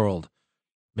traveling the world.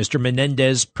 Mr.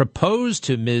 Menendez proposed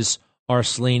to Ms.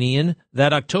 Arslanian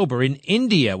that October in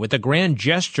India with a grand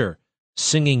gesture,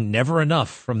 singing Never Enough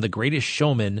from The Greatest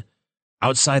Showman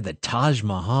outside the Taj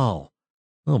Mahal.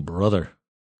 Oh, brother.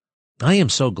 I am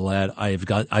so glad I've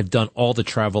done all the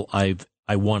travel I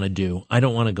want to do. I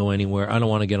don't want to go anywhere. I don't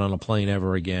want to get on a plane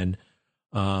ever again.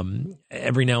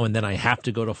 Every now and then I have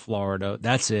to go to Florida.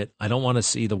 That's it. I don't want to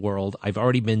see the world. I've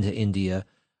already been to India.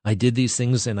 I did these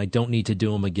things and I don't need to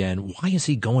do them again. Why is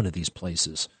he going to these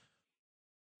places?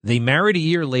 They married a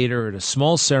year later at a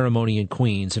small ceremony in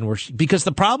Queens, and because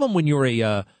the problem when you're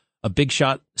a big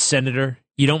shot senator,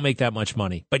 you don't make that much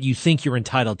money, but you think you're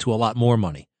entitled to a lot more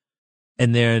money,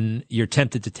 and then you're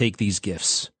tempted to take these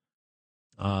gifts.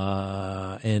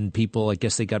 And people, I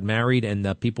guess they got married,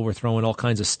 and people were throwing all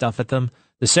kinds of stuff at them.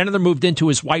 The senator moved into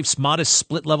his wife's modest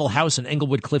split-level house in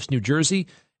Englewood Cliffs, New Jersey,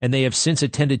 and they have since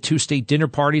attended 2 state dinner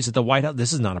parties at the White House.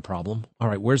 This is not a problem. All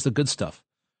right, where's the good stuff?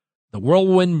 The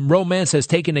whirlwind romance has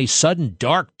taken a sudden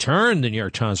dark turn, the New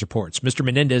York Times reports. Mr.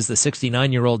 Menendez, the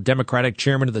 69-year-old Democratic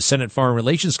chairman of the Senate Foreign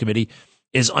Relations Committee,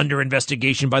 is under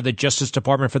investigation by the Justice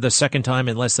Department for the second time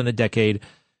in less than a decade.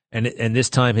 And this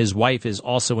time his wife is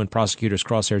also in prosecutors'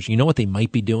 crosshairs. You know what they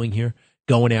might be doing here?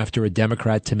 Going after a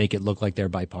Democrat to make it look like they're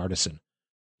bipartisan.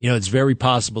 You know, it's very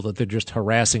possible that they're just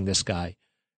harassing this guy.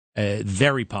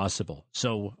 Very possible.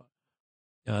 So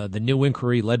the new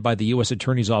inquiry led by the U.S.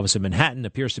 Attorney's Office in Manhattan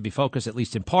appears to be focused, at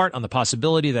least in part, on the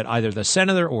possibility that either the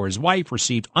senator or his wife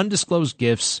received undisclosed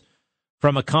gifts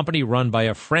from a company run by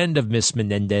a friend of Miss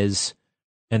Menendez,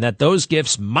 and that those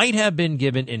gifts might have been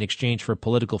given in exchange for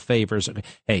political favors.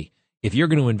 Hey, if you're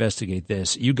going to investigate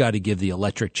this, you got to give the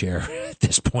electric chair at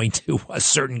this point to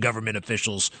certain government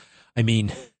officials. I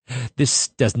mean, this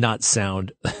does not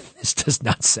sound.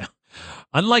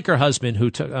 Unlike her husband, who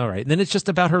took. All right, and then it's just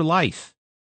about her life.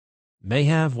 May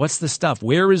have. What's the stuff?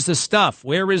 Where is the stuff?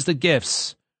 Where is the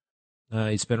gifts?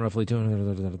 He spent roughly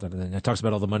 $200. It talks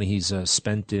about all the money he's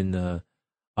spent in a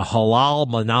halal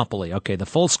monopoly. Okay, the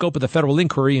full scope of the federal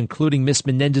inquiry, including Miss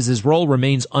Menendez's role,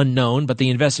 remains unknown, but the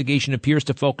investigation appears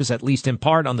to focus, at least in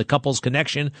part, on the couple's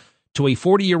connection to a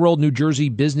 40-year-old New Jersey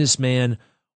businessman,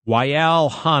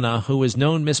 Wael Hanna, who has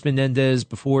known Miss Menendez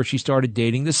before she started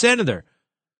dating the senator.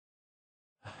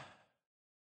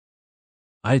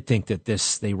 I think that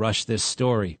they rushed this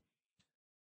story.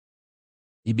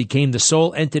 He became the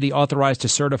sole entity authorized to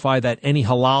certify that any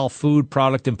halal food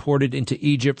product imported into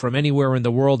Egypt from anywhere in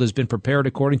the world has been prepared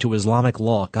according to Islamic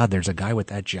law. God, there's a guy with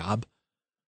that job.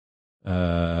 All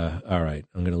right,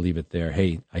 I'm going to leave it there.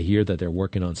 Hey, I hear that they're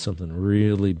working on something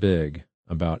really big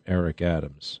about Eric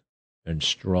Adams and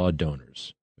straw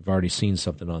donors. We've already seen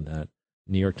something on that.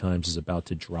 New York Times is about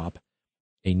to drop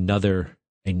another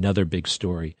big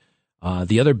story.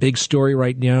 The other big story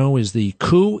right now is the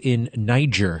coup in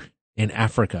Niger. In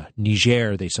Africa,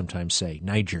 Niger, they sometimes say.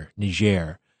 Niger.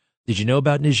 Did you know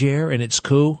about Niger and its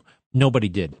coup? Nobody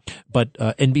did. But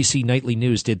NBC Nightly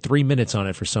News did 3 minutes on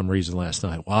it for some reason last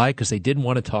night. Why? Because they didn't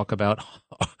want to talk about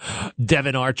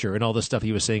Devon Archer and all the stuff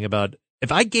he was saying about,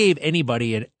 if I gave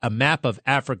anybody a map of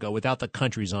Africa without the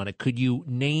countries on it, could you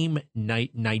name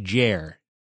Niger?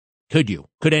 Could you?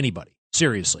 Could anybody?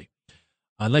 Seriously.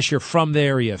 Unless you're from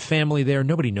there, you have family there,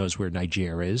 nobody knows where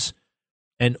Niger is.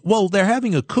 And, well, they're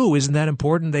having a coup. Isn't that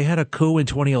important? They had a coup in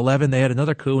 2011. They had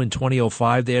another coup in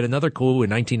 2005. They had another coup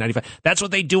in 1995. That's what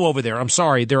they do over there. I'm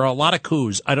sorry. There are a lot of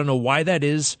coups. I don't know why that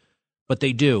is, but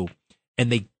they do.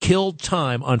 And they killed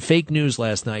time on fake news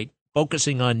last night,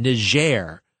 focusing on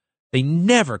Niger. They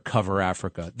never cover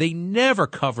Africa. They never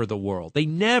cover the world. They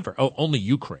never. Oh, only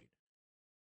Ukraine.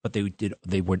 But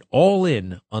they went all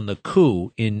in on the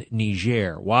coup in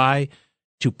Niger. Why?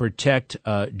 To protect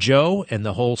Joe and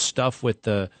the whole stuff with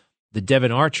the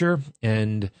Devon Archer,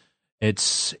 and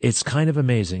it's kind of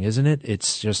amazing, isn't it?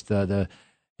 It's just and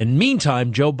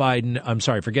meantime, Joe Biden. I'm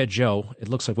sorry, forget Joe. It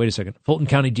looks like, wait a second. Fulton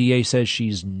County DA says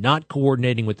she's not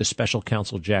coordinating with the special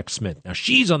counsel Jack Smith. Now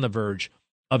she's on the verge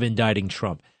of indicting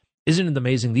Trump. Isn't it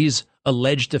amazing? These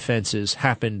alleged offenses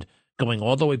happened going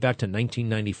all the way back to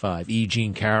 1995. E.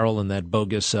 Jean Carroll and that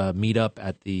bogus meetup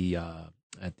at the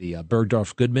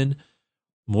Bergdorf Goodman.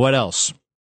 What else?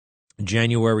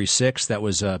 January 6th, that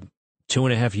was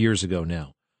 2.5 years ago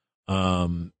now.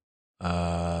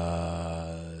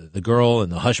 The girl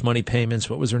and the hush money payments,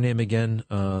 what was her name again?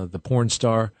 The porn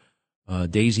star,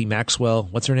 Daisy Maxwell.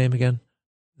 What's her name again?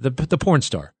 The porn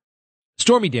star.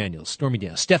 Stormy Daniels.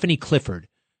 Stephanie Clifford.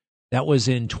 That was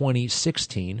in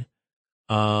 2016.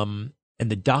 And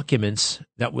the documents,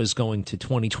 that was going to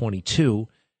 2022.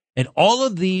 And all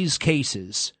of these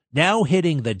cases now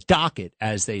hitting the docket,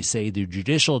 as they say, the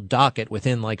judicial docket,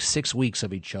 within like 6 weeks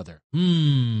of each other.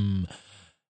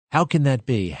 How can that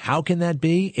be? How can that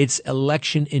be? It's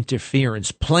election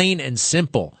interference, plain and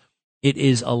simple. It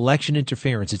is election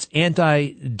interference. It's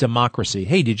anti-democracy.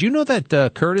 Hey, did you know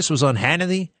that Curtis was on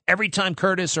Hannity? Every time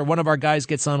Curtis or one of our guys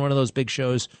gets on one of those big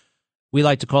shows, we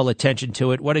like to call attention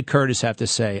to it. What did Curtis have to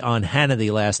say on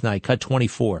Hannity last night? Cut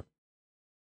 24.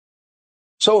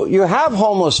 So you have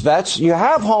homeless vets, you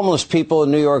have homeless people in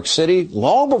New York City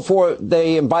long before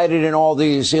they invited in all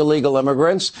these illegal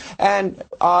immigrants. And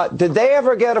did they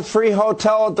ever get a free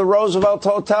hotel at the Roosevelt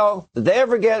Hotel? Did they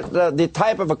ever get the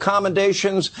type of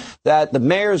accommodations that the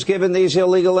mayor's given these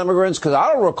illegal immigrants? Because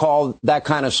I don't recall that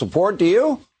kind of support. Do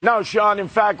you? No, Sean. In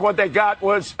fact, what they got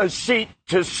was a seat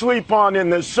to sleep on in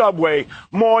the subway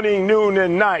morning, noon,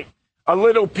 and night. A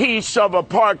little piece of a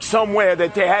park somewhere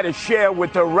that they had to share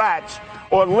with the rats.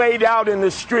 Or laid out in the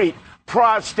street,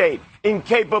 prostrate,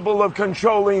 incapable of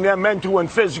controlling their mental and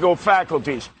physical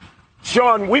faculties.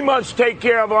 Sean, we must take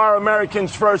care of our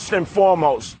Americans first and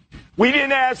foremost. We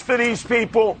didn't ask for these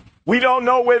people. We don't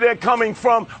know where they're coming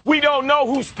from. We don't know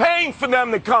who's paying for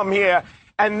them to come here.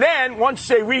 And then, once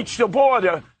they reach the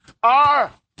border,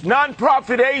 our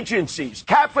nonprofit agencies,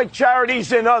 Catholic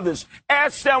Charities and others,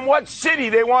 ask them what city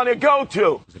they want to go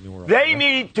to. They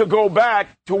need to go back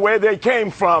to where they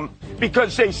came from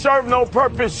because they serve no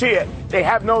purpose here. They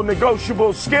have no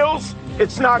negotiable skills.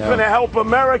 It's not going to help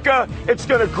America. It's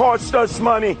going to cost us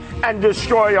money and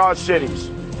destroy our cities.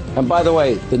 And by the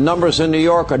way, the numbers in New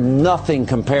York are nothing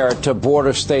compared to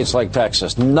border states like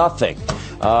Texas. Nothing.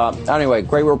 Anyway,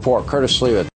 great report. Curtis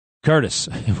Sliwa. Curtis.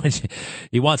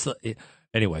 He wants to...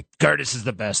 Anyway, Curtis is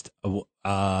the best.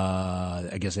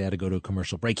 I guess I had to go to a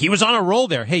commercial break. He was on a roll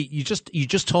there. Hey, you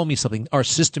just told me something. Our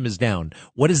system is down.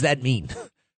 What does that mean?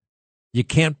 You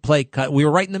can't play cut. We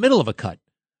were right in the middle of a cut.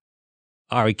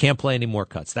 All right, we can't play any more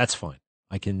cuts. That's fine.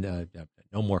 I can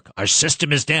no more. Our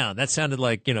system is down. That sounded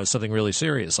like something really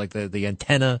serious, like the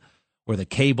antenna or the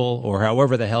cable or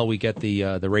however the hell we get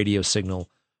the radio signal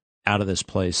out of this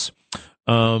place.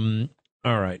 All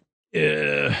right.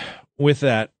 With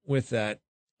that,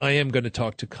 I am going to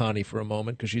talk to Connie for a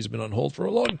moment because she's been on hold for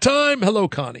a long time. Hello,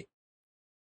 Connie.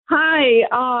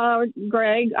 Hi,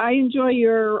 Greg. I enjoy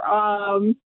your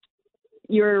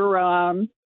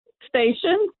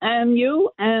station and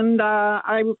you, and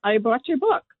I bought your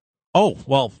book. Oh,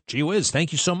 well, gee whiz.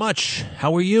 Thank you so much.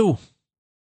 How are you?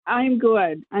 I'm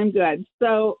good.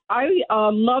 So I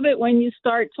love it when you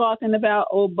start talking about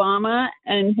Obama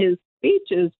and his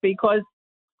speeches because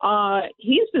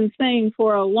he's been saying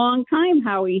for a long time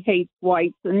how he hates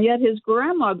whites, and yet his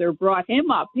grandmother brought him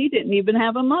up. He didn't even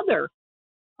have a mother.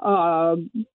 Well,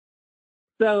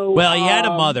 he had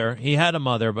a mother. He had a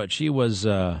mother, but she was,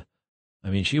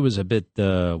 she was a bit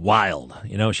wild.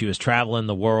 She was traveling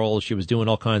the world. She was doing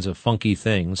all kinds of funky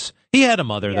things. He had a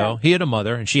mother, though. He had a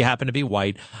mother, and she happened to be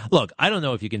white. Look, I don't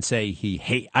know if you can say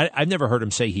I've never heard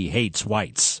him say he hates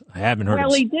whites. I haven't heard him.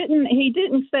 Well, he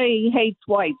didn't say he hates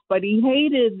whites, but he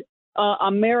hated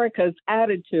America's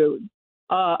attitude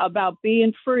about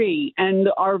being free and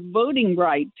our voting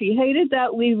rights. He hated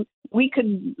that we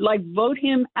could vote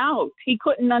him out. He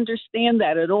couldn't understand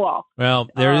that at all. Well,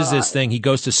 there is this thing. He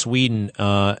goes to Sweden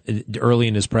early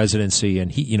in his presidency,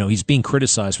 and he's being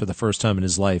criticized for the first time in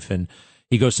his life, and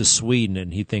He goes to Sweden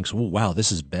and he thinks, oh, wow,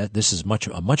 this is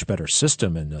a much better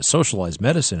system and socialized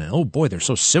medicine. And oh boy, they're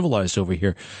so civilized over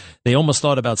here. They almost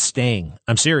thought about staying.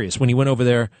 I'm serious. When he went over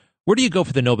there, where do you go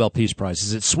for the Nobel Peace Prize?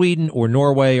 Is it Sweden or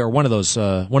Norway or one of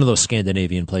those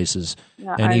Scandinavian places?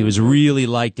 Yeah, and he was really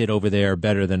liked it over there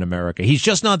better than America. He's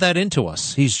just not that into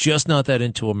us. He's just not that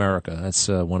into America. That's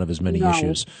one of his many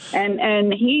issues.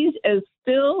 And he is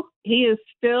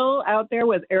still out there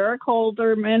with Eric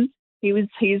Holderman. He's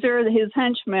his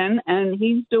henchman, and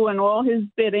he's doing all his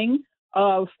bidding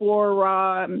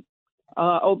for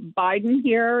Biden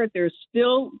here. They're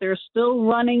still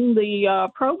running the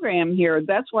program here.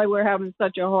 That's why we're having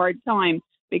such a hard time,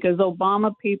 because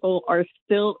Obama people are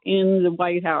still in the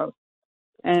White House.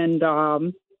 And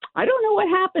I don't know what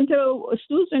happened to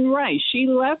Susan Rice. She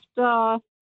left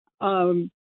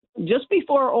just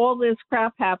before all this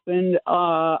crap happened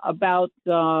about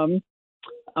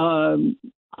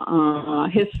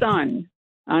his son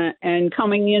and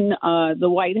coming in the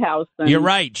White House. And you're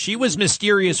right. She was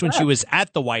mysterious when she was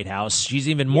at the White House. She's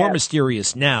even more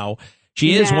mysterious now.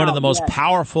 She is one of the most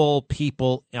powerful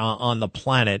people on the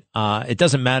planet. It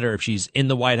doesn't matter if she's in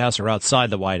the White House or outside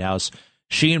the White House.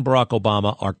 She and Barack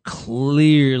Obama are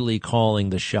clearly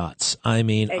calling the shots. I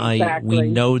mean, we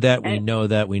know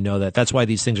that. That's why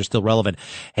these things are still relevant.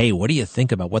 Hey, what do you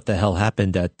think about what the hell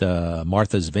happened at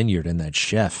Martha's Vineyard and that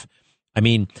chef? I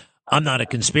mean, I'm not a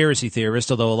conspiracy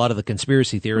theorist, although a lot of the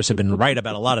conspiracy theorists have been right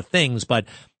about a lot of things, but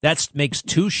that makes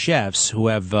two chefs who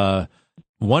have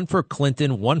one for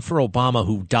Clinton, one for Obama,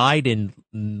 who died in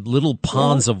little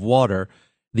ponds of water.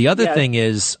 The other thing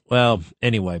is, well,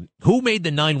 anyway, who made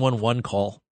the 911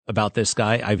 call about this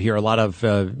guy? I hear a lot of,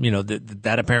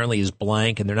 that apparently is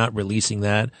blank and they're not releasing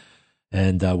that.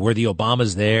 And were the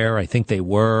Obamas there? I think they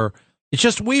were. It's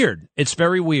just weird. It's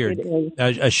very weird.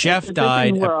 A chef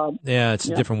died. It's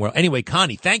a different world. Anyway,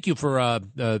 Connie, thank you for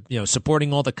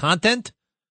supporting all the content.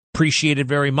 Appreciate it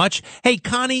very much. Hey,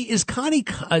 Connie, is Connie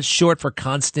short for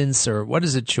Constance, or what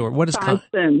is it short? What is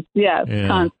Constance? Yes, yeah.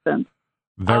 Constance.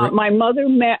 My mother,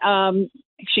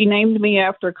 she named me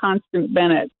after Constance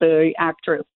Bennett, the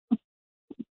actress.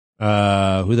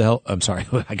 Who the hell? I'm sorry.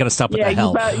 I got to stop with the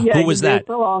hell. Who was that? It's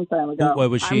a long time ago. What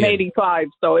was she? I'm 85,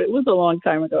 so it was a long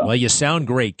time ago. Well, you sound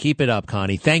great. Keep it up,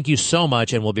 Connie. Thank you so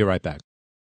much, and we'll be right back.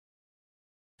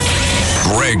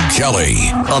 Greg Kelly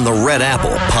on the Red Apple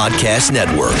Podcast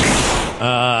Network.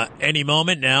 Any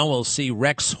moment now, we'll see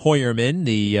Rex Heuermann,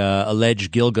 the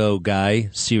alleged Gilgo guy,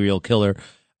 serial killer,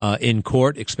 in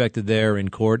court. Expected there in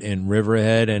court in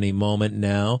Riverhead any moment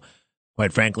now.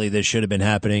 Quite frankly, this should have been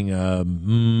happening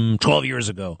 12 years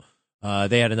ago.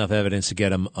 They had enough evidence to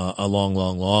get him a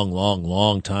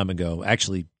long time ago.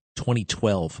 Actually,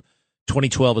 2012.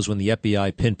 2012 is when the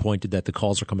FBI pinpointed that the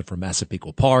calls were coming from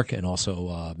Massapequa Park and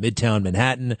also Midtown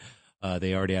Manhattan.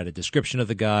 They already had a description of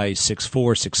the guy,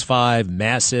 6'4", 6'5",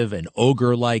 massive, an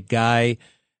ogre-like guy,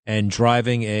 and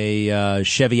driving a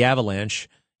Chevy Avalanche.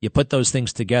 You put those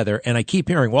things together, and I keep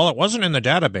hearing, well, it wasn't in the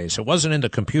database. It wasn't in the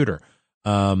computer.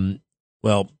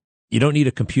 Well, you don't need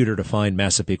a computer to find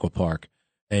Massapequa Park,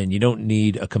 and you don't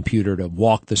need a computer to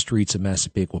walk the streets of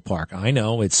Massapequa Park. I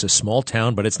know it's a small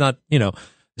town, but it's not,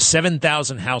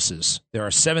 7,000 houses. There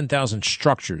are 7,000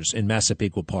 structures in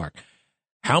Massapequa Park.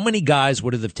 How many guys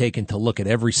would it have taken to look at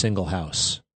every single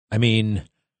house? I mean,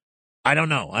 I don't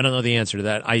know. I don't know the answer to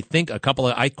that. I think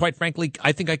quite frankly,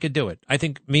 I think I could do it. I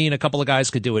think me and a couple of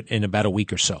guys could do it in about a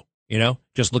week or so.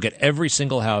 Just look at every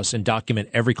single house and document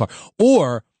every car.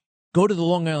 Or go to the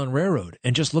Long Island Railroad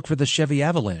and just look for the Chevy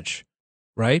Avalanche,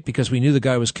 right? Because we knew the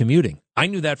guy was commuting. I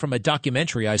knew that from a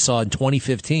documentary I saw in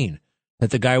 2015, that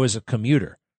the guy was a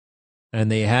commuter. And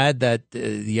they had that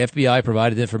the FBI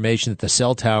provided information that the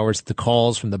cell towers, the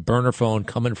calls from the burner phone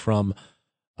coming from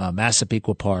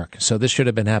Massapequa Park. So this should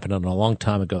have been happening a long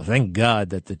time ago. Thank God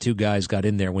that the two guys got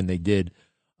in there when they did.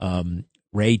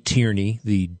 Ray Tierney,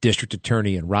 the district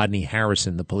attorney, and Rodney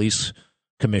Harrison, the police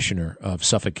commissioner of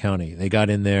Suffolk County. They got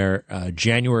in there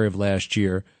January of last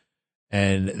year,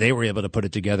 and they were able to put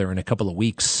it together in a couple of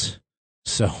weeks.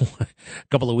 So a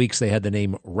couple of weeks they had the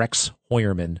name Rex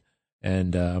Heuermann,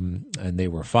 and they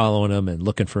were following him and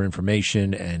looking for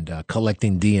information and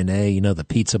collecting DNA, the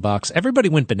pizza box. Everybody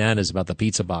went bananas about the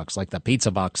pizza box, like the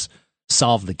pizza box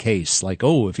solved the case. Like,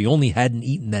 oh, if he only hadn't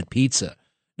eaten that pizza.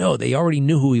 No, they already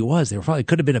knew who he was. They were probably,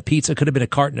 could have been a pizza, could have been a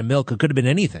carton of milk, it could have been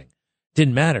anything.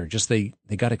 Didn't matter. Just they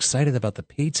got excited about the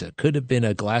pizza. Could have been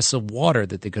a glass of water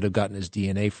that they could have gotten his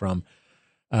DNA from.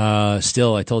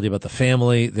 Still, I told you about the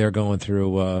family. They're going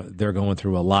through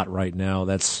a lot right now.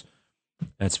 That's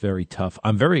very tough.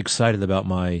 I'm very excited about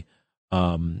my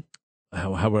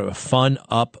how fun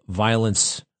up,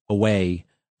 violence away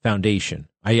Foundation.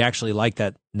 I actually like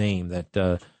that name that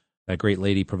that great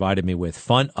lady provided me with.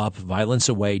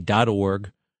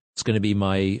 FunUpViolenceAway.org. It's going to be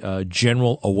my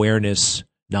general awareness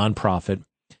nonprofit,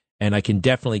 and I can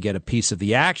definitely get a piece of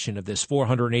the action of this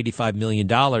 $485 million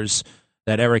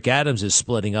that Eric Adams is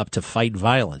splitting up to fight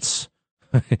violence.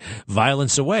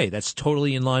 Violence Away. That's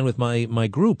totally in line with my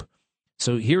group.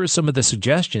 So here are some of the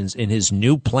suggestions in his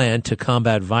new plan to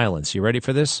combat violence. You ready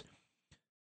for this?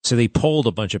 So they polled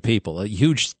a bunch of people. A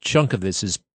huge chunk of this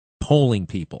is polling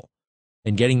people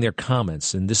and getting their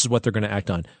comments, and this is what they're going to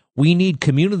act on. We need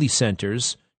community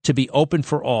centers to be open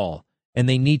for all, and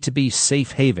they need to be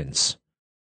safe havens.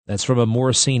 That's from a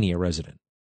Morrisania resident.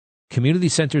 Community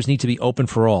centers need to be open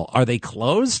for all. Are they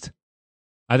closed?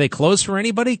 Are they closed for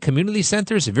anybody? Community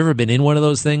centers? Have you ever been in one of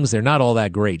those things? They're not all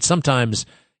that great. Sometimes,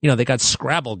 they got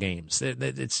Scrabble games.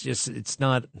 It's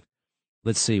not.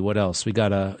 Let's see, what else? We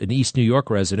got an East New York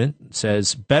resident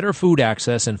says, better food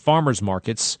access and farmers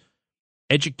markets,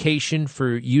 education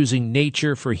for using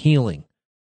nature for healing.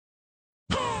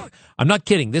 I'm not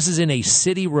kidding. This is in a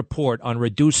city report on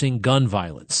reducing gun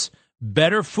violence.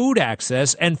 Better food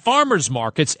access and farmers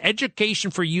markets, education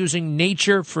for using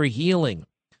nature for healing.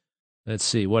 Let's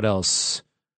see, what else?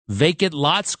 Vacant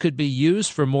lots could be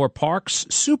used for more parks,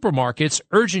 supermarkets,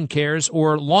 urgent cares,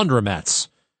 or laundromats.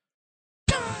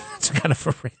 It's kind of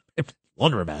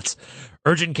laundromats.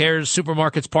 Urgent cares,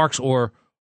 supermarkets, parks, or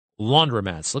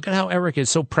laundromats. Look at how Eric is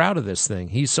so proud of this thing.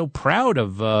 He's so proud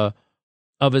of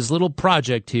his little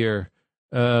project here.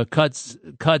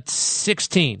 Cut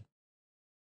 16.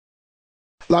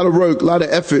 A lot of work, a lot of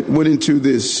effort went into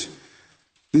this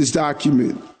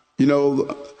document.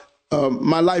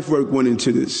 My life work went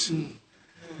into this.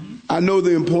 I know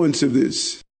the importance of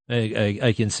this.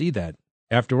 I can see that.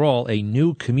 After all, a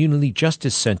new community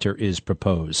justice center is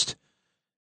proposed,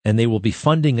 and they will be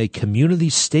funding a community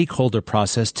stakeholder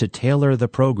process to tailor the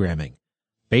programming.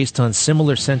 Based on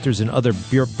similar centers in other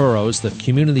boroughs, the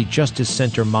community justice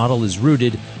center model is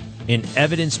rooted in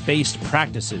evidence-based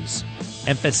practices,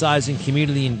 emphasizing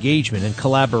community engagement and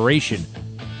collaboration.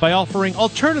 By offering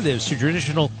alternatives to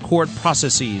traditional court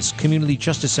processes, community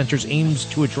justice centers aims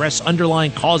to address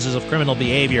underlying causes of criminal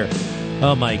behavior.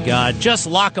 Oh, my God. Just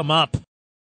lock them up.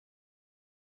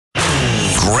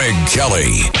 Greg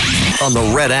Kelly on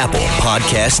the Red Apple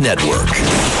Podcast Network.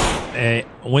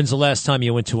 When's the last time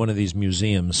you went to one of these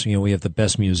museums? We have the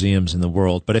best museums in the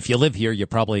world. But if you live here, you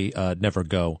probably never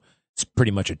go. It's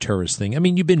pretty much a tourist thing. I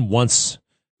mean, you've been once.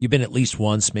 You've been at least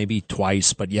once, maybe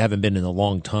twice, but you haven't been in a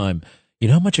long time. You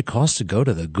know how much it costs to go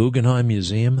to the Guggenheim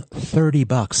Museum?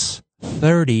 $30.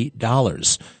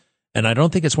 $30. And I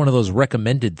don't think it's one of those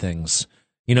recommended things.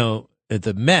 At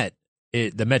the Met,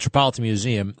 the Metropolitan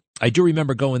Museum, I do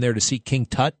remember going there to see King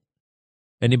Tut.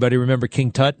 Anybody remember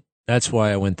King Tut? That's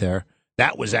why I went there.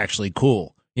 That was actually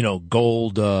cool.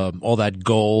 Gold, all that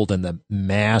gold and the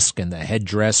mask and the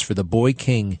headdress for the boy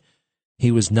king. He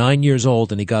was 9 years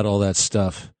old and he got all that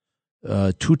stuff.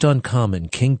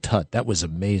 Tutankhamun, King Tut. That was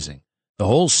amazing. The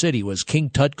whole city was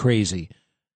King Tut crazy.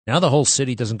 Now the whole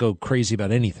city doesn't go crazy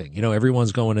about anything.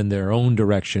 Everyone's going in their own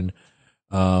direction.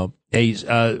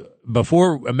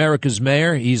 Before America's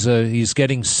mayor, he's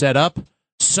getting set up.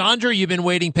 Sandra, you've been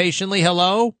waiting patiently.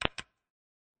 Hello?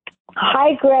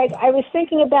 Hi, Greg. I was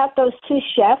thinking about those two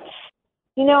chefs.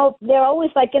 They're always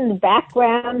in the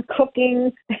background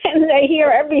cooking, and they hear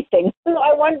everything. So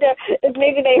I wonder if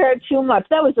maybe they heard too much.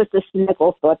 That was just a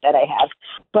cynical thought that I have.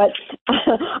 But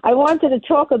I wanted to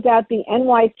talk about the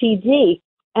NYPD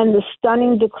and the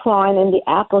stunning decline in the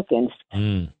applicants.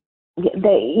 They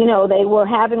were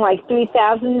having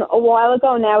 3,000 a while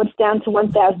ago. Now it's down to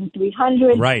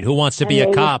 1,300. Right. Who wants to be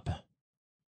a cop?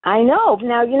 I know.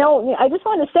 Now, I just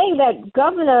want to say that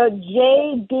Governor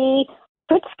J.B.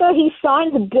 Pritzker, he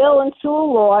signed the bill into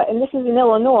law, and this is in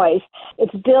Illinois.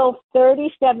 It's Bill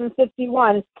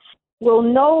 3751, will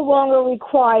no longer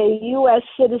require U.S.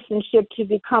 citizenship to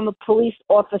become a police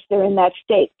officer in that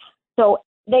state. So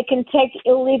they can take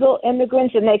illegal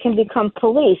immigrants and they can become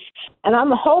police. And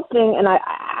I'm hoping, and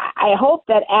I hope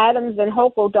that Adams and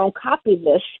Hochul don't copy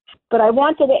this, but I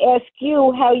wanted to ask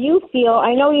you how you feel.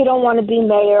 I know you don't want to be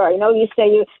mayor. I know you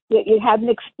say you have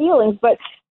mixed feelings, but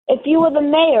if you were the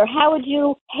mayor, how would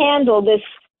you handle this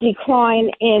decline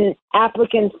in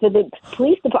applicants for the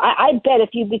police department? I bet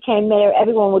if you became mayor,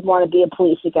 everyone would want to be a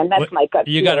police again. That's my gut.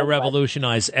 You got to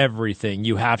revolutionize everything.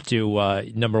 You have to,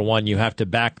 number one, you have to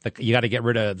you got to get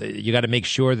rid of, you got to make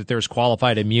sure that there's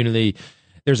qualified immunity.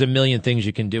 There's a million things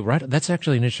you can do. Right? That's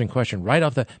actually an interesting question. Right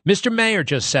off Mr. Mayor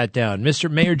just sat down. Mr.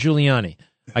 Mayor Giuliani.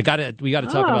 We got to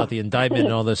talk about the indictment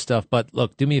and all this stuff. But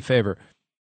look, do me a favor.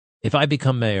 If I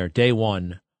become mayor, day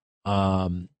one,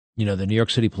 The New York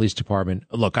City Police Department.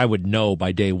 Look, I would know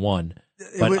by day one,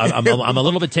 but I'm a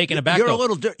little bit taken aback. You're a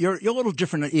little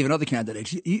different than even other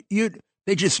candidates.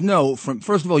 They just know from,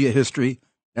 first of all, your history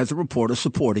as a reporter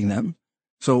supporting them.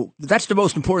 So that's the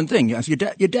most important thing. Yes, your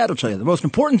dad will tell you the most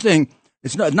important thing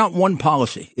is not one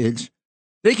policy. It's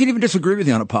they can even disagree with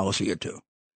you on a policy or two.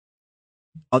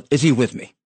 Is he with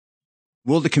me?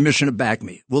 Will the commissioner back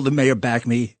me? Will the mayor back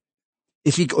me?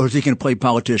 Is he going to play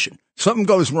politician? Something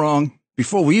goes wrong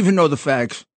before we even know the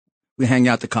facts. We hang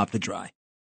out the cop to dry.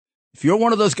 If you're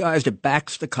one of those guys that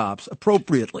backs the cops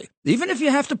appropriately, even if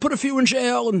you have to put a few in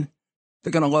jail, and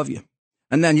they're going to love you.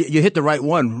 And then you hit the right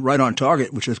one, right on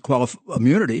target, which is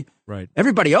immunity. Right.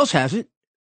 Everybody else has it.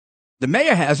 The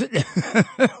mayor has it.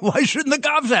 Why shouldn't the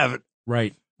cops have it?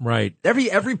 Right.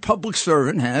 Every public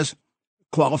servant has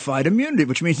qualified immunity,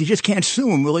 which means you just can't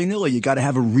sue them willy-nilly. You got to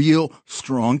have a real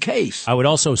strong case. I would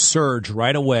also surge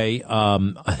right away.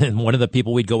 And one of the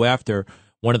people we'd go after,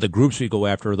 one of the groups we'd go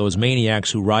after are those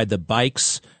maniacs who ride the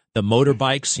bikes, the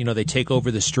motorbikes. They take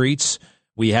over the streets.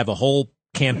 We have a whole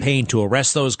campaign to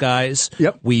arrest those guys.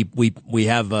 Yep. We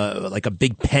have like a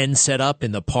big pen set up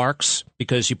in the parks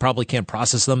because you probably can't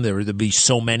process them. There'll be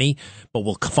so many, but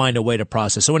we'll find a way to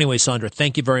process. So anyway, Sandra,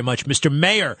 thank you very much. Mr.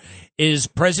 Mayor, is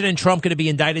President Trump going to be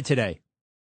indicted today?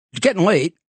 It's getting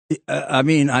late.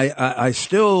 I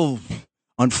still,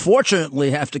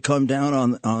 unfortunately, have to come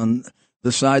down on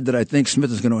the side that I think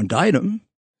Smith is going to indict him.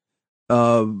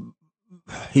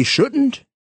 He shouldn't.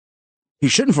 He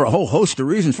shouldn't for a whole host of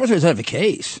reasons. First, he doesn't have a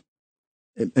case.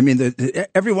 I mean,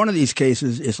 every one of these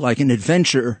cases is like an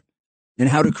adventure in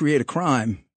how to create a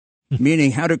crime,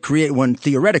 meaning how to create one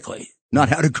theoretically, not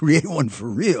how to create one for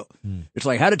real. It's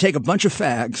like how to take a bunch of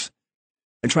fags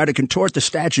and try to contort the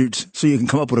statutes so you can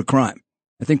come up with a crime.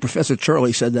 I think Professor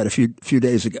Charlie said that a few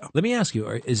days ago. Let me ask you,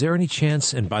 is there any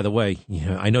chance, and by the way,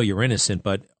 I know you're innocent,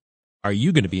 but are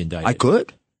you going to be indicted? I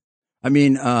could. I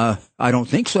mean, I don't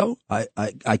think so.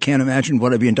 I can't imagine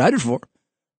what I'd be indicted for.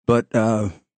 But,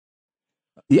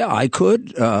 yeah, I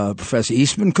could. Professor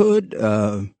Eastman could.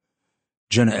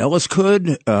 Jenna Ellis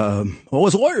could. All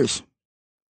his lawyers.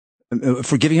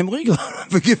 For giving him legal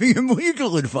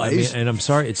advice. And I'm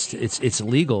sorry, it's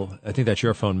legal. I think that's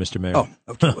your phone, Mr. Mayor. Oh,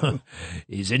 okay.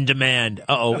 He's in demand.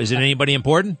 Is it anybody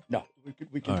important? No,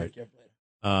 we can take care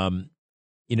of it.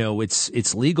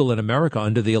 It's legal in America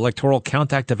under the Electoral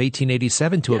Count Act of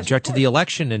 1887 to object to the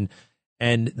election,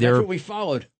 and that's what we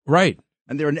followed. Right.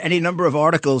 And there are any number of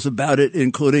articles about it,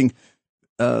 including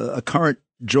a current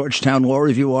Georgetown Law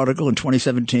Review article in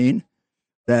 2017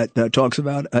 that talks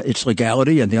about its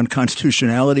legality and the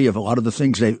unconstitutionality of a lot of the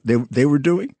things they were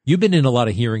doing. You've been in a lot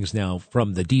of hearings now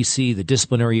from the D.C., the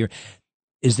disciplinary.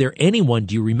 Is there anyone,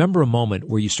 do you remember a moment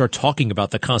where you start talking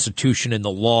about the Constitution and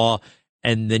the law,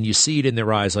 and then you see it in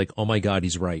their eyes like, oh, my God,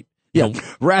 he's right? Yeah,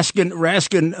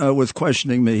 Raskin was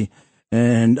questioning me,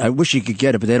 and I wish you could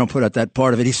get it, but they don't put out that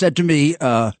part of it. He said to me,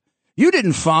 you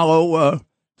didn't follow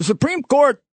the Supreme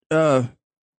Court.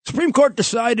 Supreme Court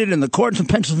decided, and the courts in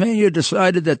Pennsylvania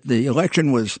decided that the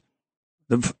election was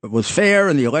fair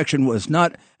and the election was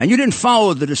not, and you didn't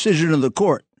follow the decision of the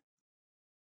court.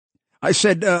 I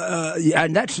said, yeah,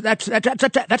 and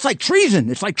that's like treason.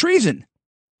 It's like treason.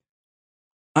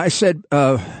 I said,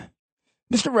 Mr.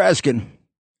 Raskin,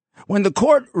 when the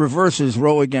court reverses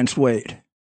Roe against Wade,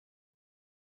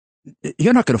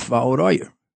 you're not going to follow it, are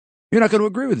you? You're not going to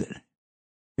agree with it.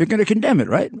 You're going to condemn it,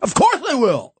 right? Of course I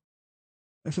will.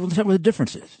 I said, well, let's tell me what the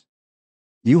difference is.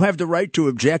 You have the right to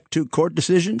object to court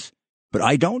decisions, but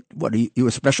I don't. What, are you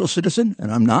a special citizen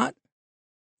and I'm not?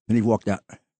 And he walked out.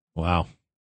 Wow.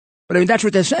 But I mean, that's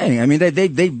what they're saying. I mean,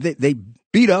 they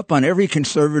beat up on every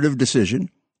conservative decision.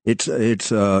 It's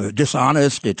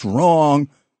dishonest. It's wrong.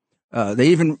 They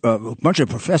even a bunch of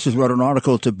professors wrote an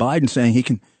article to Biden saying he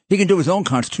can do his own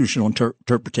constitutional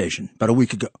interpretation about a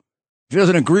week ago. If he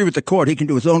doesn't agree with the court, he can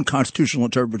do his own constitutional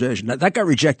interpretation. That got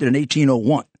rejected in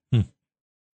 1801.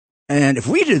 And if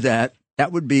we did that,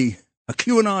 that would be a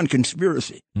QAnon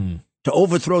conspiracy to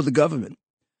overthrow the government.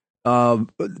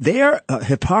 Their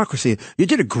hypocrisy. You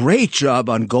did a great job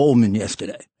on Goldman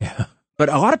yesterday. Yeah. But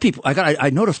a lot of people,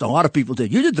 I noticed a lot of people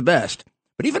did. You did the best.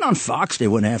 But even on Fox, they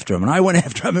went after him, and I went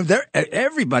after him.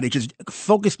 Everybody just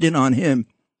focused in on him.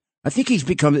 I think he's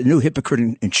become the new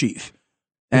hypocrite in chief.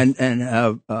 And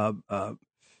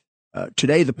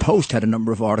today, the Post had a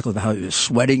number of articles about how he was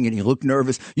sweating and he looked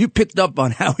nervous. You picked up on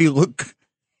how he looked.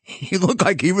 He looked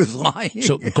like he was lying.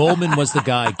 So Goldman was the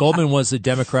guy. Goldman was the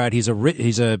Democrat. He's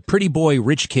a pretty boy,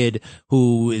 rich kid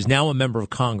who is now a member of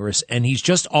Congress, and he's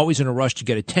just always in a rush to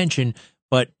get attention.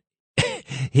 But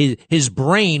his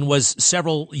brain was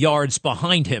several yards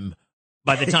behind him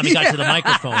by the time he got to the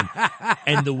microphone.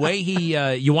 And the way he,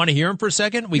 you want to hear him for a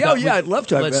second? I'd love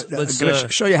to.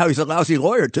 Let's show you how he's a lousy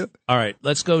lawyer, too. All right,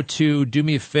 let's go to, do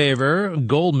me a favor,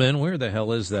 Goldman. Where the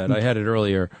hell is that? I had it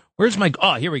earlier. Where's my,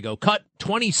 here we go. Cut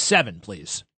 27,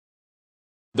 please.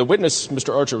 The witness,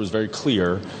 Mr. Archer, was very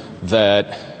clear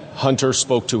that Hunter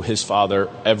spoke to his father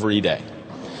every day.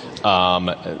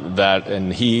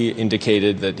 And he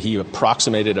indicated that he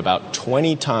approximated about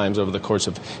 20 times over the course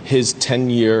of his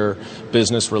 10-year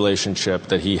business relationship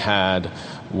that he had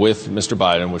with Mr.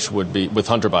 Biden, with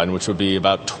Hunter Biden, which would be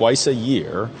about twice a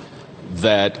year,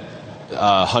 that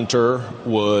Hunter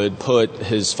would put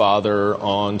his father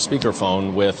on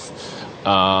speakerphone with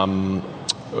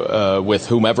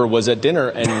whomever was at dinner,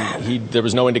 and there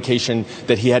was no indication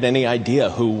that he had any idea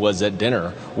who was at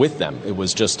dinner with them. It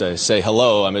was just a say,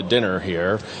 hello, I'm at dinner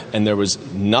here, and there was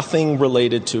nothing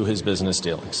related to his business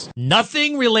dealings.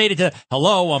 Nothing related to,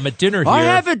 hello, I'm at dinner here. I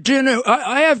have a dinner.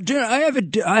 I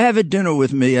have a dinner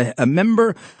with me, a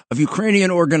member of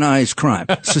Ukrainian organized crime,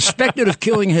 suspected of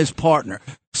killing his partner,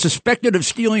 suspected of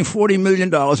stealing $40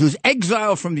 million, who's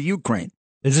exiled from the Ukraine.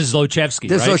 This is Zlochevsky,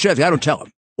 This is Zlochevsky. I don't tell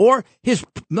him. Or his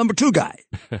number 2 guy,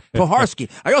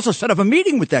 Poharsky. I also set up a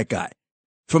meeting with that guy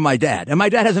for my dad. And my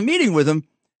dad has a meeting with him,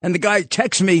 and the guy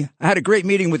texts me, I had a great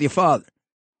meeting with your father.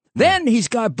 Then he's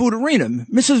got Budarina,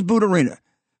 Mrs. Budarina,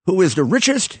 who is the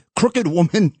richest crooked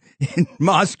woman in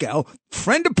Moscow,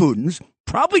 friend of Putin's,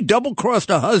 probably double-crossed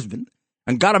her husband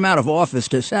and got him out of office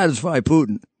to satisfy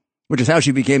Putin, which is how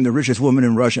she became the richest woman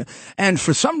in Russia. And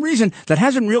for some reason that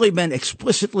hasn't really been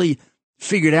explicitly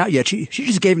figured out yet, she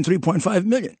just gave him $3.5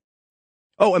 million.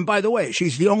 Oh, and by the way,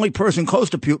 she's the only person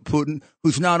close to Putin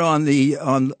who's not on the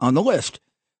list,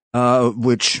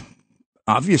 which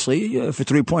obviously for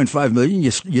 $3.5 million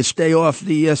you stay off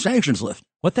the sanctions list.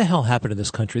 What the hell happened to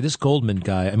this country? This Goldman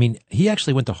guy, I mean, he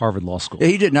actually went to Harvard Law School. Yeah,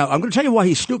 he did. Now, I'm going to tell you why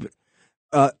he's stupid.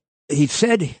 He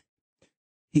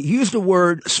used the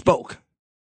word spoke.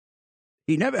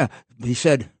 He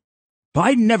said,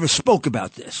 Biden never spoke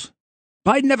about this.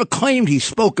 Biden never claimed he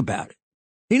spoke about it.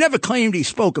 He never claimed he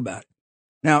spoke about it.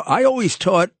 Now, I always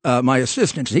taught my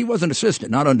assistants, he was an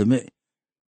assistant, not under me.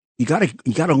 You got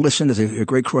to listen as a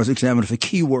great cross-examiner for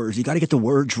key words. You got to get the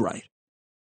words right.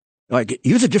 Like,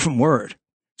 use a different word.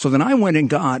 So then I went and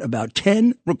got about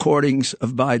 10 recordings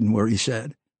of Biden where he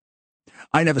said,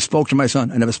 I never spoke to my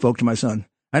son. I never spoke to my son.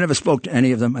 I never spoke to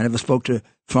any of them. I never spoke to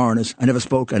foreigners. I never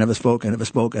spoke. I never spoke. I never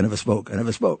spoke. I never spoke. I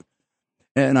never spoke.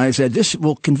 And I said, this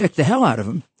will convict the hell out of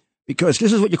him because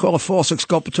this is what you call a false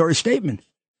exculpatory statement.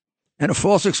 And a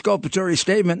false exculpatory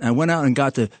statement, I went out and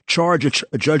got the charge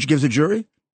a judge gives a jury,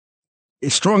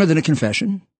 is stronger than a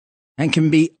confession and can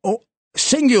be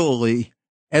singularly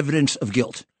evidence of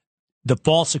guilt. The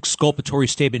false exculpatory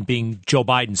statement being Joe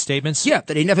Biden's statements? Yeah,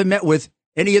 that he never met with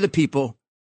any of the people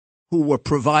who were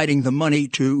providing the money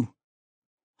to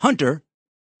Hunter,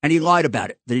 and he lied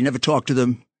about it, that he never talked to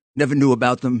them, never knew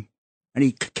about them. And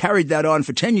he carried that on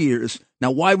for 10 years.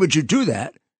 Now, why would you do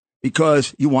that?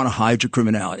 Because you want to hide your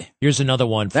criminality. Here's another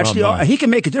one. He can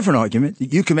make a different argument.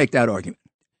 You can make that argument.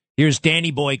 Here's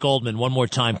Danny Boy Goldman one more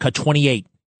time. Cut 28.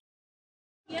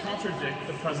 Contradict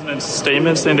the president's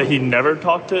statement saying that he never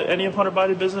talked to any of Hunter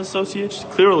Biden business associates.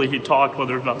 Clearly, he talked,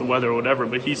 whether it's about the weather or whatever,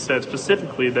 but he said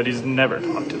specifically that he's never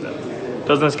talked to them.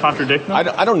 Doesn't this contradict him?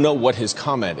 I don't know what his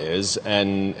comment is,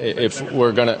 and if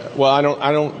we're going to, well,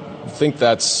 I don't think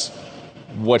that's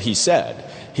what he said.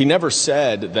 He never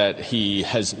said that he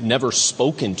has never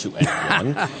spoken to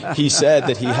anyone. He said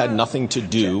that he had nothing to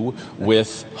do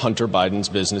with Hunter Biden's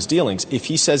business dealings. If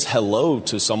he says hello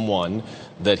to someone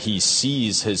that he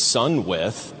sees his son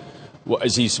with,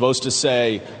 is he supposed to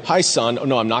say, hi, son? Oh,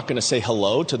 no, I'm not going to say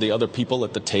hello to the other people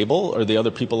at the table or the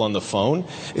other people on the phone.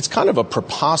 It's kind of a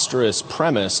preposterous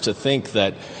premise to think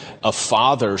that a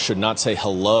father should not say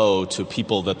hello to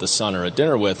people that the son is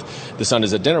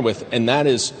at dinner with, and that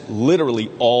is literally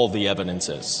all the evidence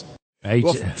is.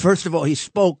 Well, first of all, he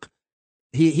spoke.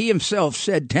 He himself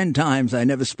said 10 times, I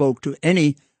never spoke to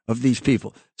any of these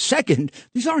people. Second,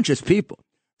 these aren't just people.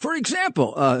 For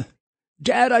example,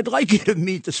 Dad, I'd like you to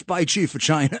meet the spy chief of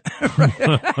China.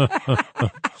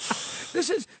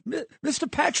 This is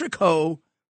Mr. Patrick Ho,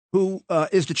 who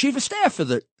is the chief of staff for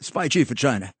the spy chief of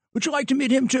China. Would you like to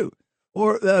meet him, too?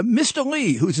 Or Mr.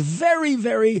 Lee, who's very,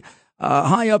 very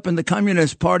high up in the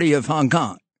Communist Party of Hong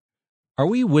Kong. Are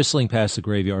we whistling past the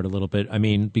graveyard a little bit? I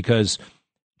mean, because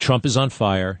Trump is on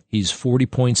fire. He's 40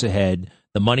 points ahead.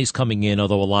 The money's coming in,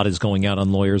 although a lot is going out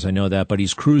on lawyers. I know that. But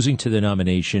he's cruising to the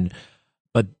nomination.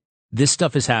 But this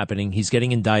stuff is happening. He's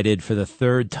getting indicted for the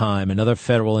third time, another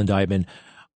federal indictment.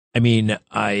 I mean,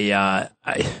 I'm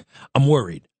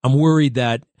worried. I'm worried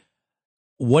that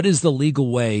what is the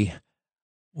legal way?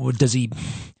 How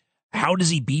does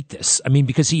he beat this? I mean,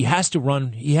 because he has to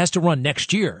run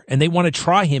next year, and they want to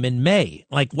try him in May.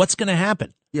 Like, what's going to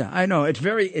happen? Yeah, I know.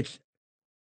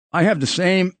 I have the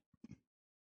same.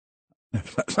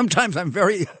 Sometimes I'm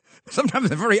very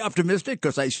optimistic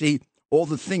because I see all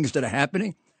the things that are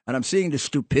happening, and I'm seeing the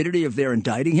stupidity of their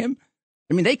indicting him.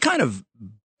 I mean, they kind of.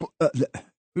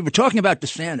 We were talking about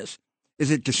DeSantis. Is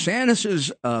it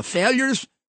DeSantis's failures,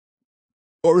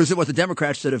 or is it what the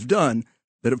Democrats that have done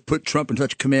that have put Trump in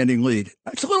such a commanding lead?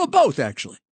 It's a little of both,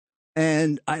 actually.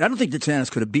 And I don't think DeSantis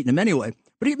could have beaten him anyway,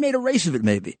 but he made a race of it,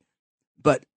 maybe.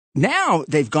 But now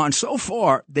they've gone so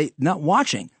far, they not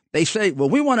watching. They say, well,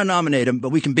 we want to nominate him, but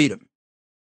we can beat him.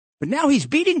 But now he's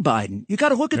beating Biden. You got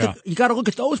to look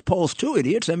at those polls too,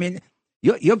 idiots. I mean,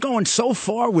 you're going so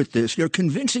far with this. You're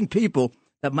convincing people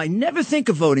that might never think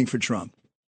of voting for Trump.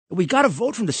 We got to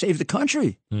vote for him to save the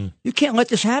country. You can't let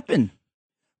this happen.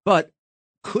 But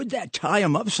could that tie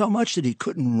him up so much that he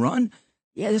couldn't run?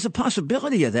 Yeah, there's a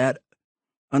possibility of that,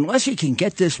 unless he can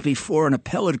get this before an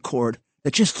appellate court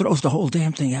that just throws the whole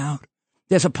damn thing out.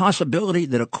 There's a possibility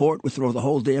that a court would throw the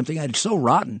whole damn thing out. It's so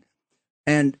rotten.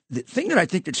 And the thing that I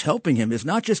think that's helping him is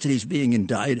not just that he's being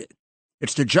indicted.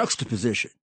 It's the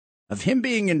juxtaposition of him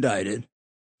being indicted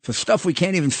for stuff we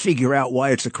can't even figure out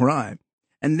why it's a crime.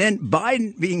 And then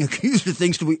Biden being accused of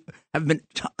things that have been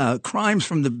crimes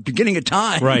from the beginning of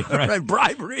time. Right.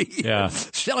 Bribery. Yeah.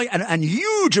 Selling and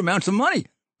huge amounts of money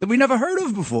that we never heard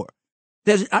of before.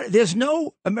 There's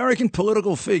no American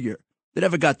political figure that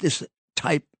ever got this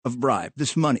type of bribe,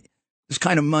 this money, this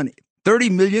kind of money. 30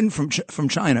 million from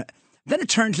China. Then it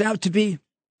turns out to be,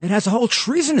 it has a whole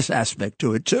treasonous aspect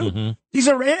to it, too. Mm-hmm. These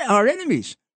are our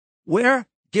enemies. We're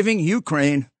giving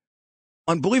Ukraine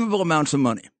unbelievable amounts of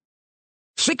money.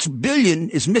 $6 billion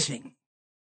is missing.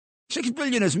 $6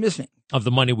 billion is missing. Of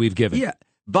the money we've given. Yeah.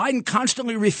 Biden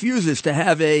constantly refuses to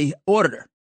have a auditor.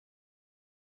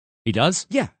 He does?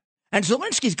 Yeah. And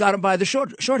Zelensky's got him by the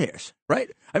short hairs, right?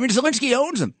 I mean, Zelensky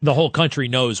owns him. The whole country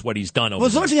knows what he's done over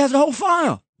there. Zelensky has the whole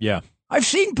file. Yeah. I've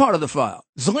seen part of the file.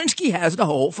 Zelensky has the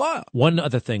whole file. One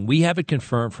other thing. We have it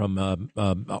confirmed from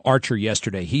Archer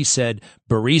yesterday. He said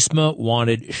Burisma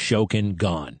wanted Shokin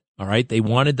gone. All right? They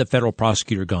wanted the federal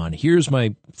prosecutor gone. Here's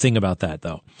my thing about that,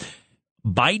 though.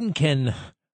 Biden can,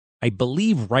 I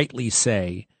believe, rightly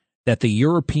say that the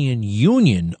European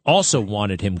Union also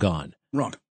wanted him gone.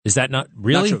 Wrong. Is that not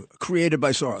really? Not true. Created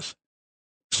by Soros.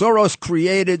 Soros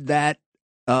created that,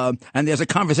 and there's a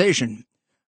conversation.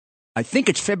 I think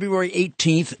it's February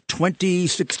 18th,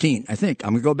 2016. I think.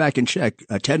 I'm going to go back and check.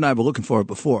 Ted and I were looking for it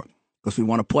before because we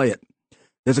want to play it.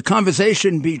 There's a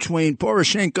conversation between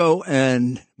Poroshenko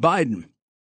and Biden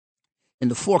in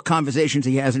the 4 conversations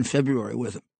he has in February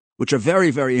with him, which are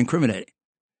very, very incriminating.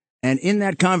 And in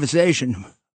that conversation,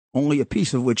 only a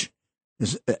piece of which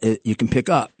is you can pick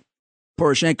up,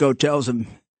 Poroshenko tells him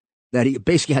that he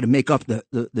basically had to make up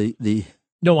the.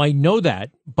 No, I know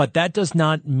that, but that does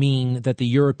not mean that the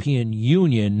European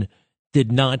Union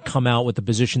did not come out with the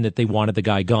position that they wanted the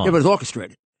guy gone. It was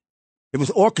orchestrated. It was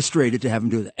orchestrated to have him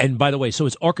do that. And by the way, so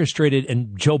it's orchestrated,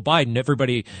 and Joe Biden,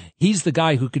 everybody, he's the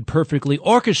guy who could perfectly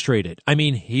orchestrate it. I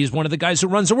mean, he's one of the guys who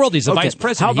runs the world. He's the vice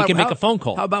president. He can make a phone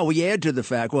call. How about we add to the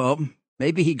fact, well,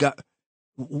 maybe he got,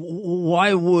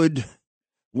 why would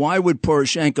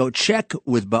Poroshenko check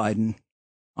with Biden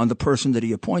on the person that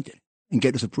he appointed and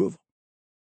get his approval?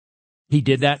 He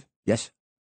did that? Yes.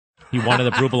 He wanted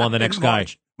approval on the next guy.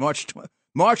 March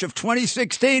of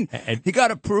 2016, and he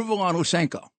got approval on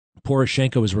Lysenko.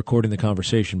 Poroshenko is recording the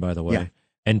conversation, by the way. Yeah.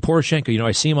 And Poroshenko,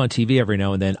 I see him on TV every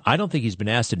now and then. I don't think he's been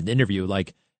asked in an interview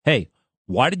like, hey,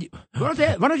 why did you... Why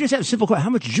don't you just have a simple question? How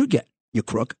much did you get, you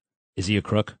crook? Is he a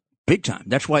crook? Big time.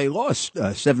 That's why he lost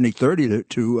 70-30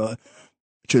 to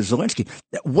Zelensky.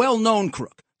 Well-known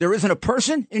crook. There isn't a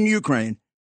person in Ukraine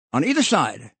on either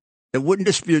side that wouldn't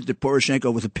dispute that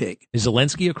Poroshenko was a pig. Is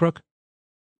Zelensky a crook?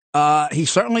 He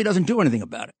certainly doesn't do anything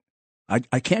about it.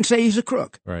 I can't say he's a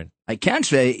crook. Right. I can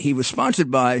say he was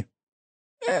sponsored by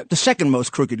the second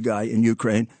most crooked guy in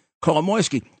Ukraine,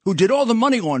 Kolomoisky, who did all the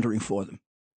money laundering for them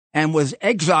and was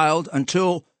exiled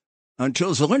until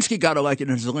Zelensky got elected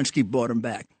and Zelensky brought him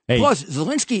back. Hey. Plus,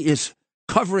 Zelensky is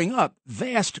covering up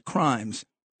vast crimes,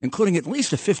 including at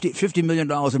least $50 million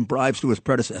in bribes to his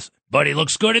predecessor. But he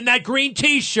looks good in that green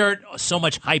T-shirt. Oh, so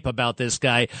much hype about this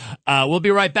guy. We'll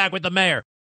be right back with the mayor.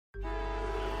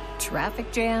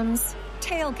 Traffic jams,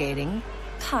 tailgating,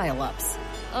 pile-ups.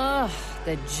 Ugh,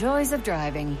 the joys of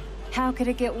driving. How could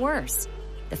it get worse?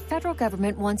 The federal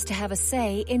government wants to have a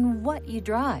say in what you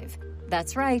drive.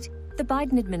 That's right. The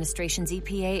Biden administration's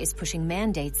EPA is pushing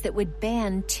mandates that would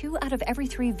ban 2 out of every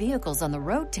 3 vehicles on the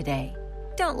road today.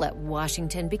 Don't let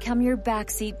Washington become your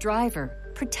backseat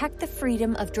driver. Protect the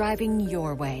freedom of driving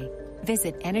your way.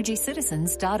 Visit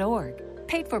EnergyCitizens.org.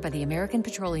 Paid for by the American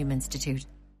Petroleum Institute.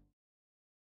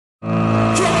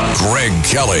 Greg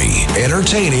Kelly,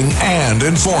 entertaining and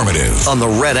informative on the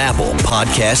Red Apple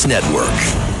Podcast Network.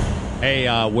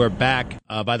 Hey, we're back.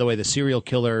 By the way, the serial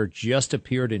killer just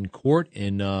appeared in court,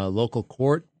 in local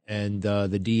court, and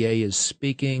the DA is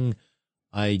speaking.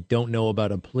 I don't know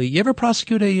about a plea. You ever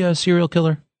prosecute a serial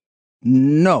killer?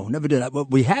 No, never did. But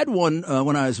we had one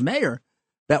when I was mayor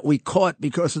that we caught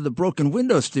because of the broken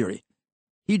windows theory.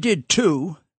 He did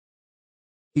 2.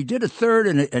 He did a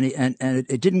 3rd, and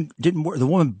it didn't work. The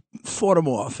woman fought him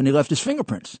off, and he left his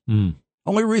fingerprints.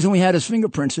 Only reason we had his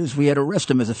fingerprints is we had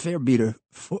arrested him as a fare beater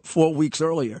 4 weeks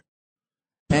earlier,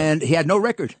 and he had no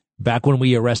record. Back when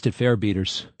we arrested fare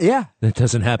beaters. Yeah. That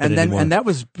doesn't happen anymore. And that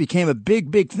became a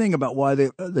big thing about why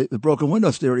the broken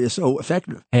windows theory is so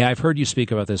effective. Hey, I've heard you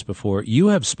speak about this before. You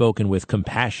have spoken with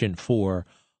compassion for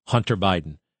Hunter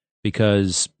Biden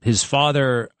because his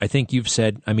father, I think you've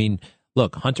said, I mean,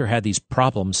 look, Hunter had these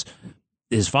problems.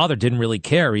 His father didn't really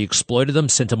care. He exploited them,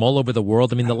 sent them all over the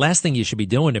world. I mean, the last thing you should be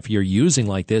doing if you're using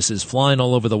like this is flying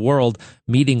all over the world,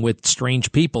 meeting with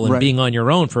strange people and being on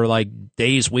your own for like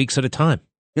days, weeks at a time.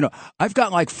 You know, I've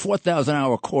got like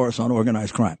 4,000-hour course on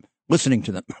organized crime, listening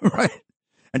to them, right?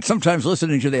 And sometimes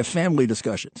listening to their family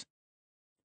discussions.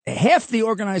 Half the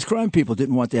organized crime people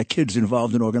didn't want their kids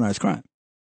involved in organized crime.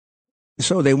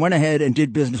 So they went ahead and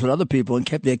did business with other people and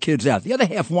kept their kids out. The other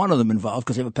half wanted them involved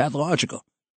because they were pathological.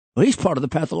 Well, he's part of the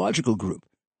pathological group.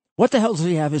 What the hell does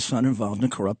he have his son involved in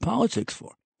corrupt politics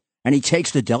for? And he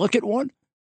takes the delicate one?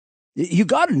 You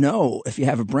got to know if you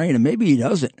have a brain, and maybe he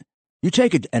doesn't. You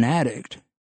take an addict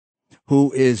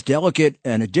who is delicate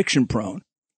and addiction prone,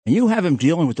 and you have him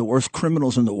dealing with the worst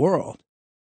criminals in the world.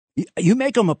 You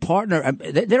make him a partner.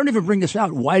 They don't even bring this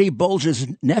out. Whitey Bulger's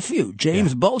nephew,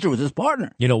 James Bulger, was his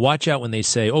partner. You know, watch out when they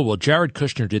say, oh, well, Jared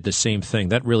Kushner did the same thing.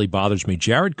 That really bothers me.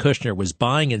 Jared Kushner was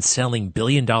buying and selling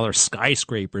billion-dollar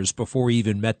skyscrapers before he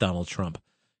even met Donald Trump.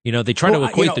 You know, they try to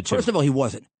equate the two. First of all, he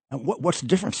wasn't. What's the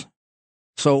difference?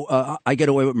 So I get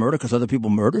away with murder because other people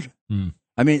murdered?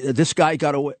 I mean, this guy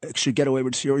should get away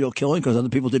with serial killing because other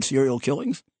people did serial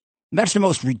killings? And that's the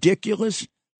most ridiculous,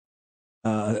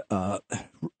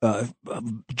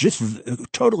 just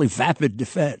totally vapid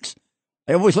defense.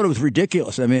 I always thought it was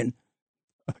ridiculous. I mean,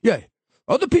 yeah,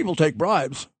 other people take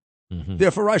bribes.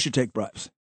 Therefore, I should take bribes.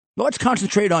 Well, let's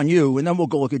concentrate on you, and then we'll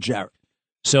go look at Jared.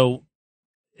 So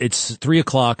it's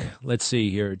 3:00. Let's see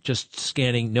here. Just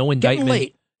scanning. No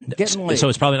indictment. Getting late. So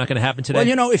it's probably not going to happen today? Well,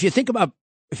 you know, if you think about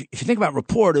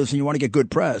reporters and you want to get good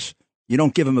press, you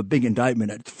don't give them a big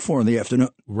indictment at 4 p.m.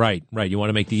 Right. You want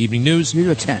to make the evening news? You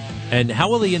do 10. And how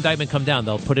will the indictment come down?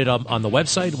 They'll put it up on the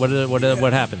website?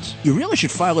 What happens? You really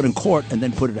should file it in court and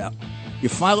then put it out. You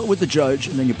file it with the judge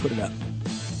and then you put it out.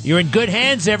 You're in good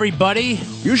hands, everybody.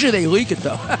 Usually they leak it,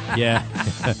 though. Yeah.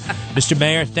 Mr.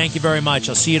 Mayor, thank you very much.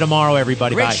 I'll see you tomorrow,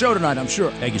 everybody. Great Bye. show tonight, I'm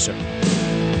sure. Thank you, sir.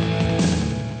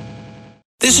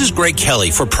 This is Greg Kelly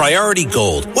for Priority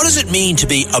Gold. What does it mean to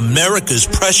be America's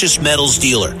precious metals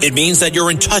dealer? It means that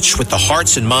you're in touch with the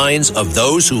hearts and minds of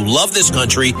those who love this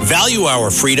country, value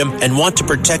our freedom, and want to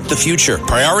protect the future.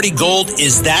 Priority Gold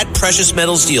is that precious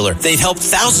metals dealer. They've helped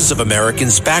thousands of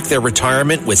Americans back their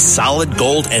retirement with solid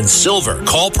gold and silver.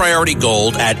 Call Priority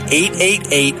Gold at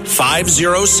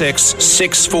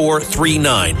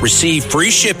 888-506-6439. Receive free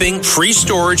shipping, free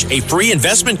storage, a free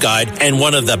investment guide, and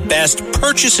one of the best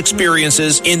purchase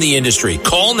experiences in the industry.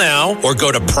 Call now or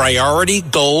go to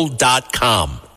PriorityGold.com.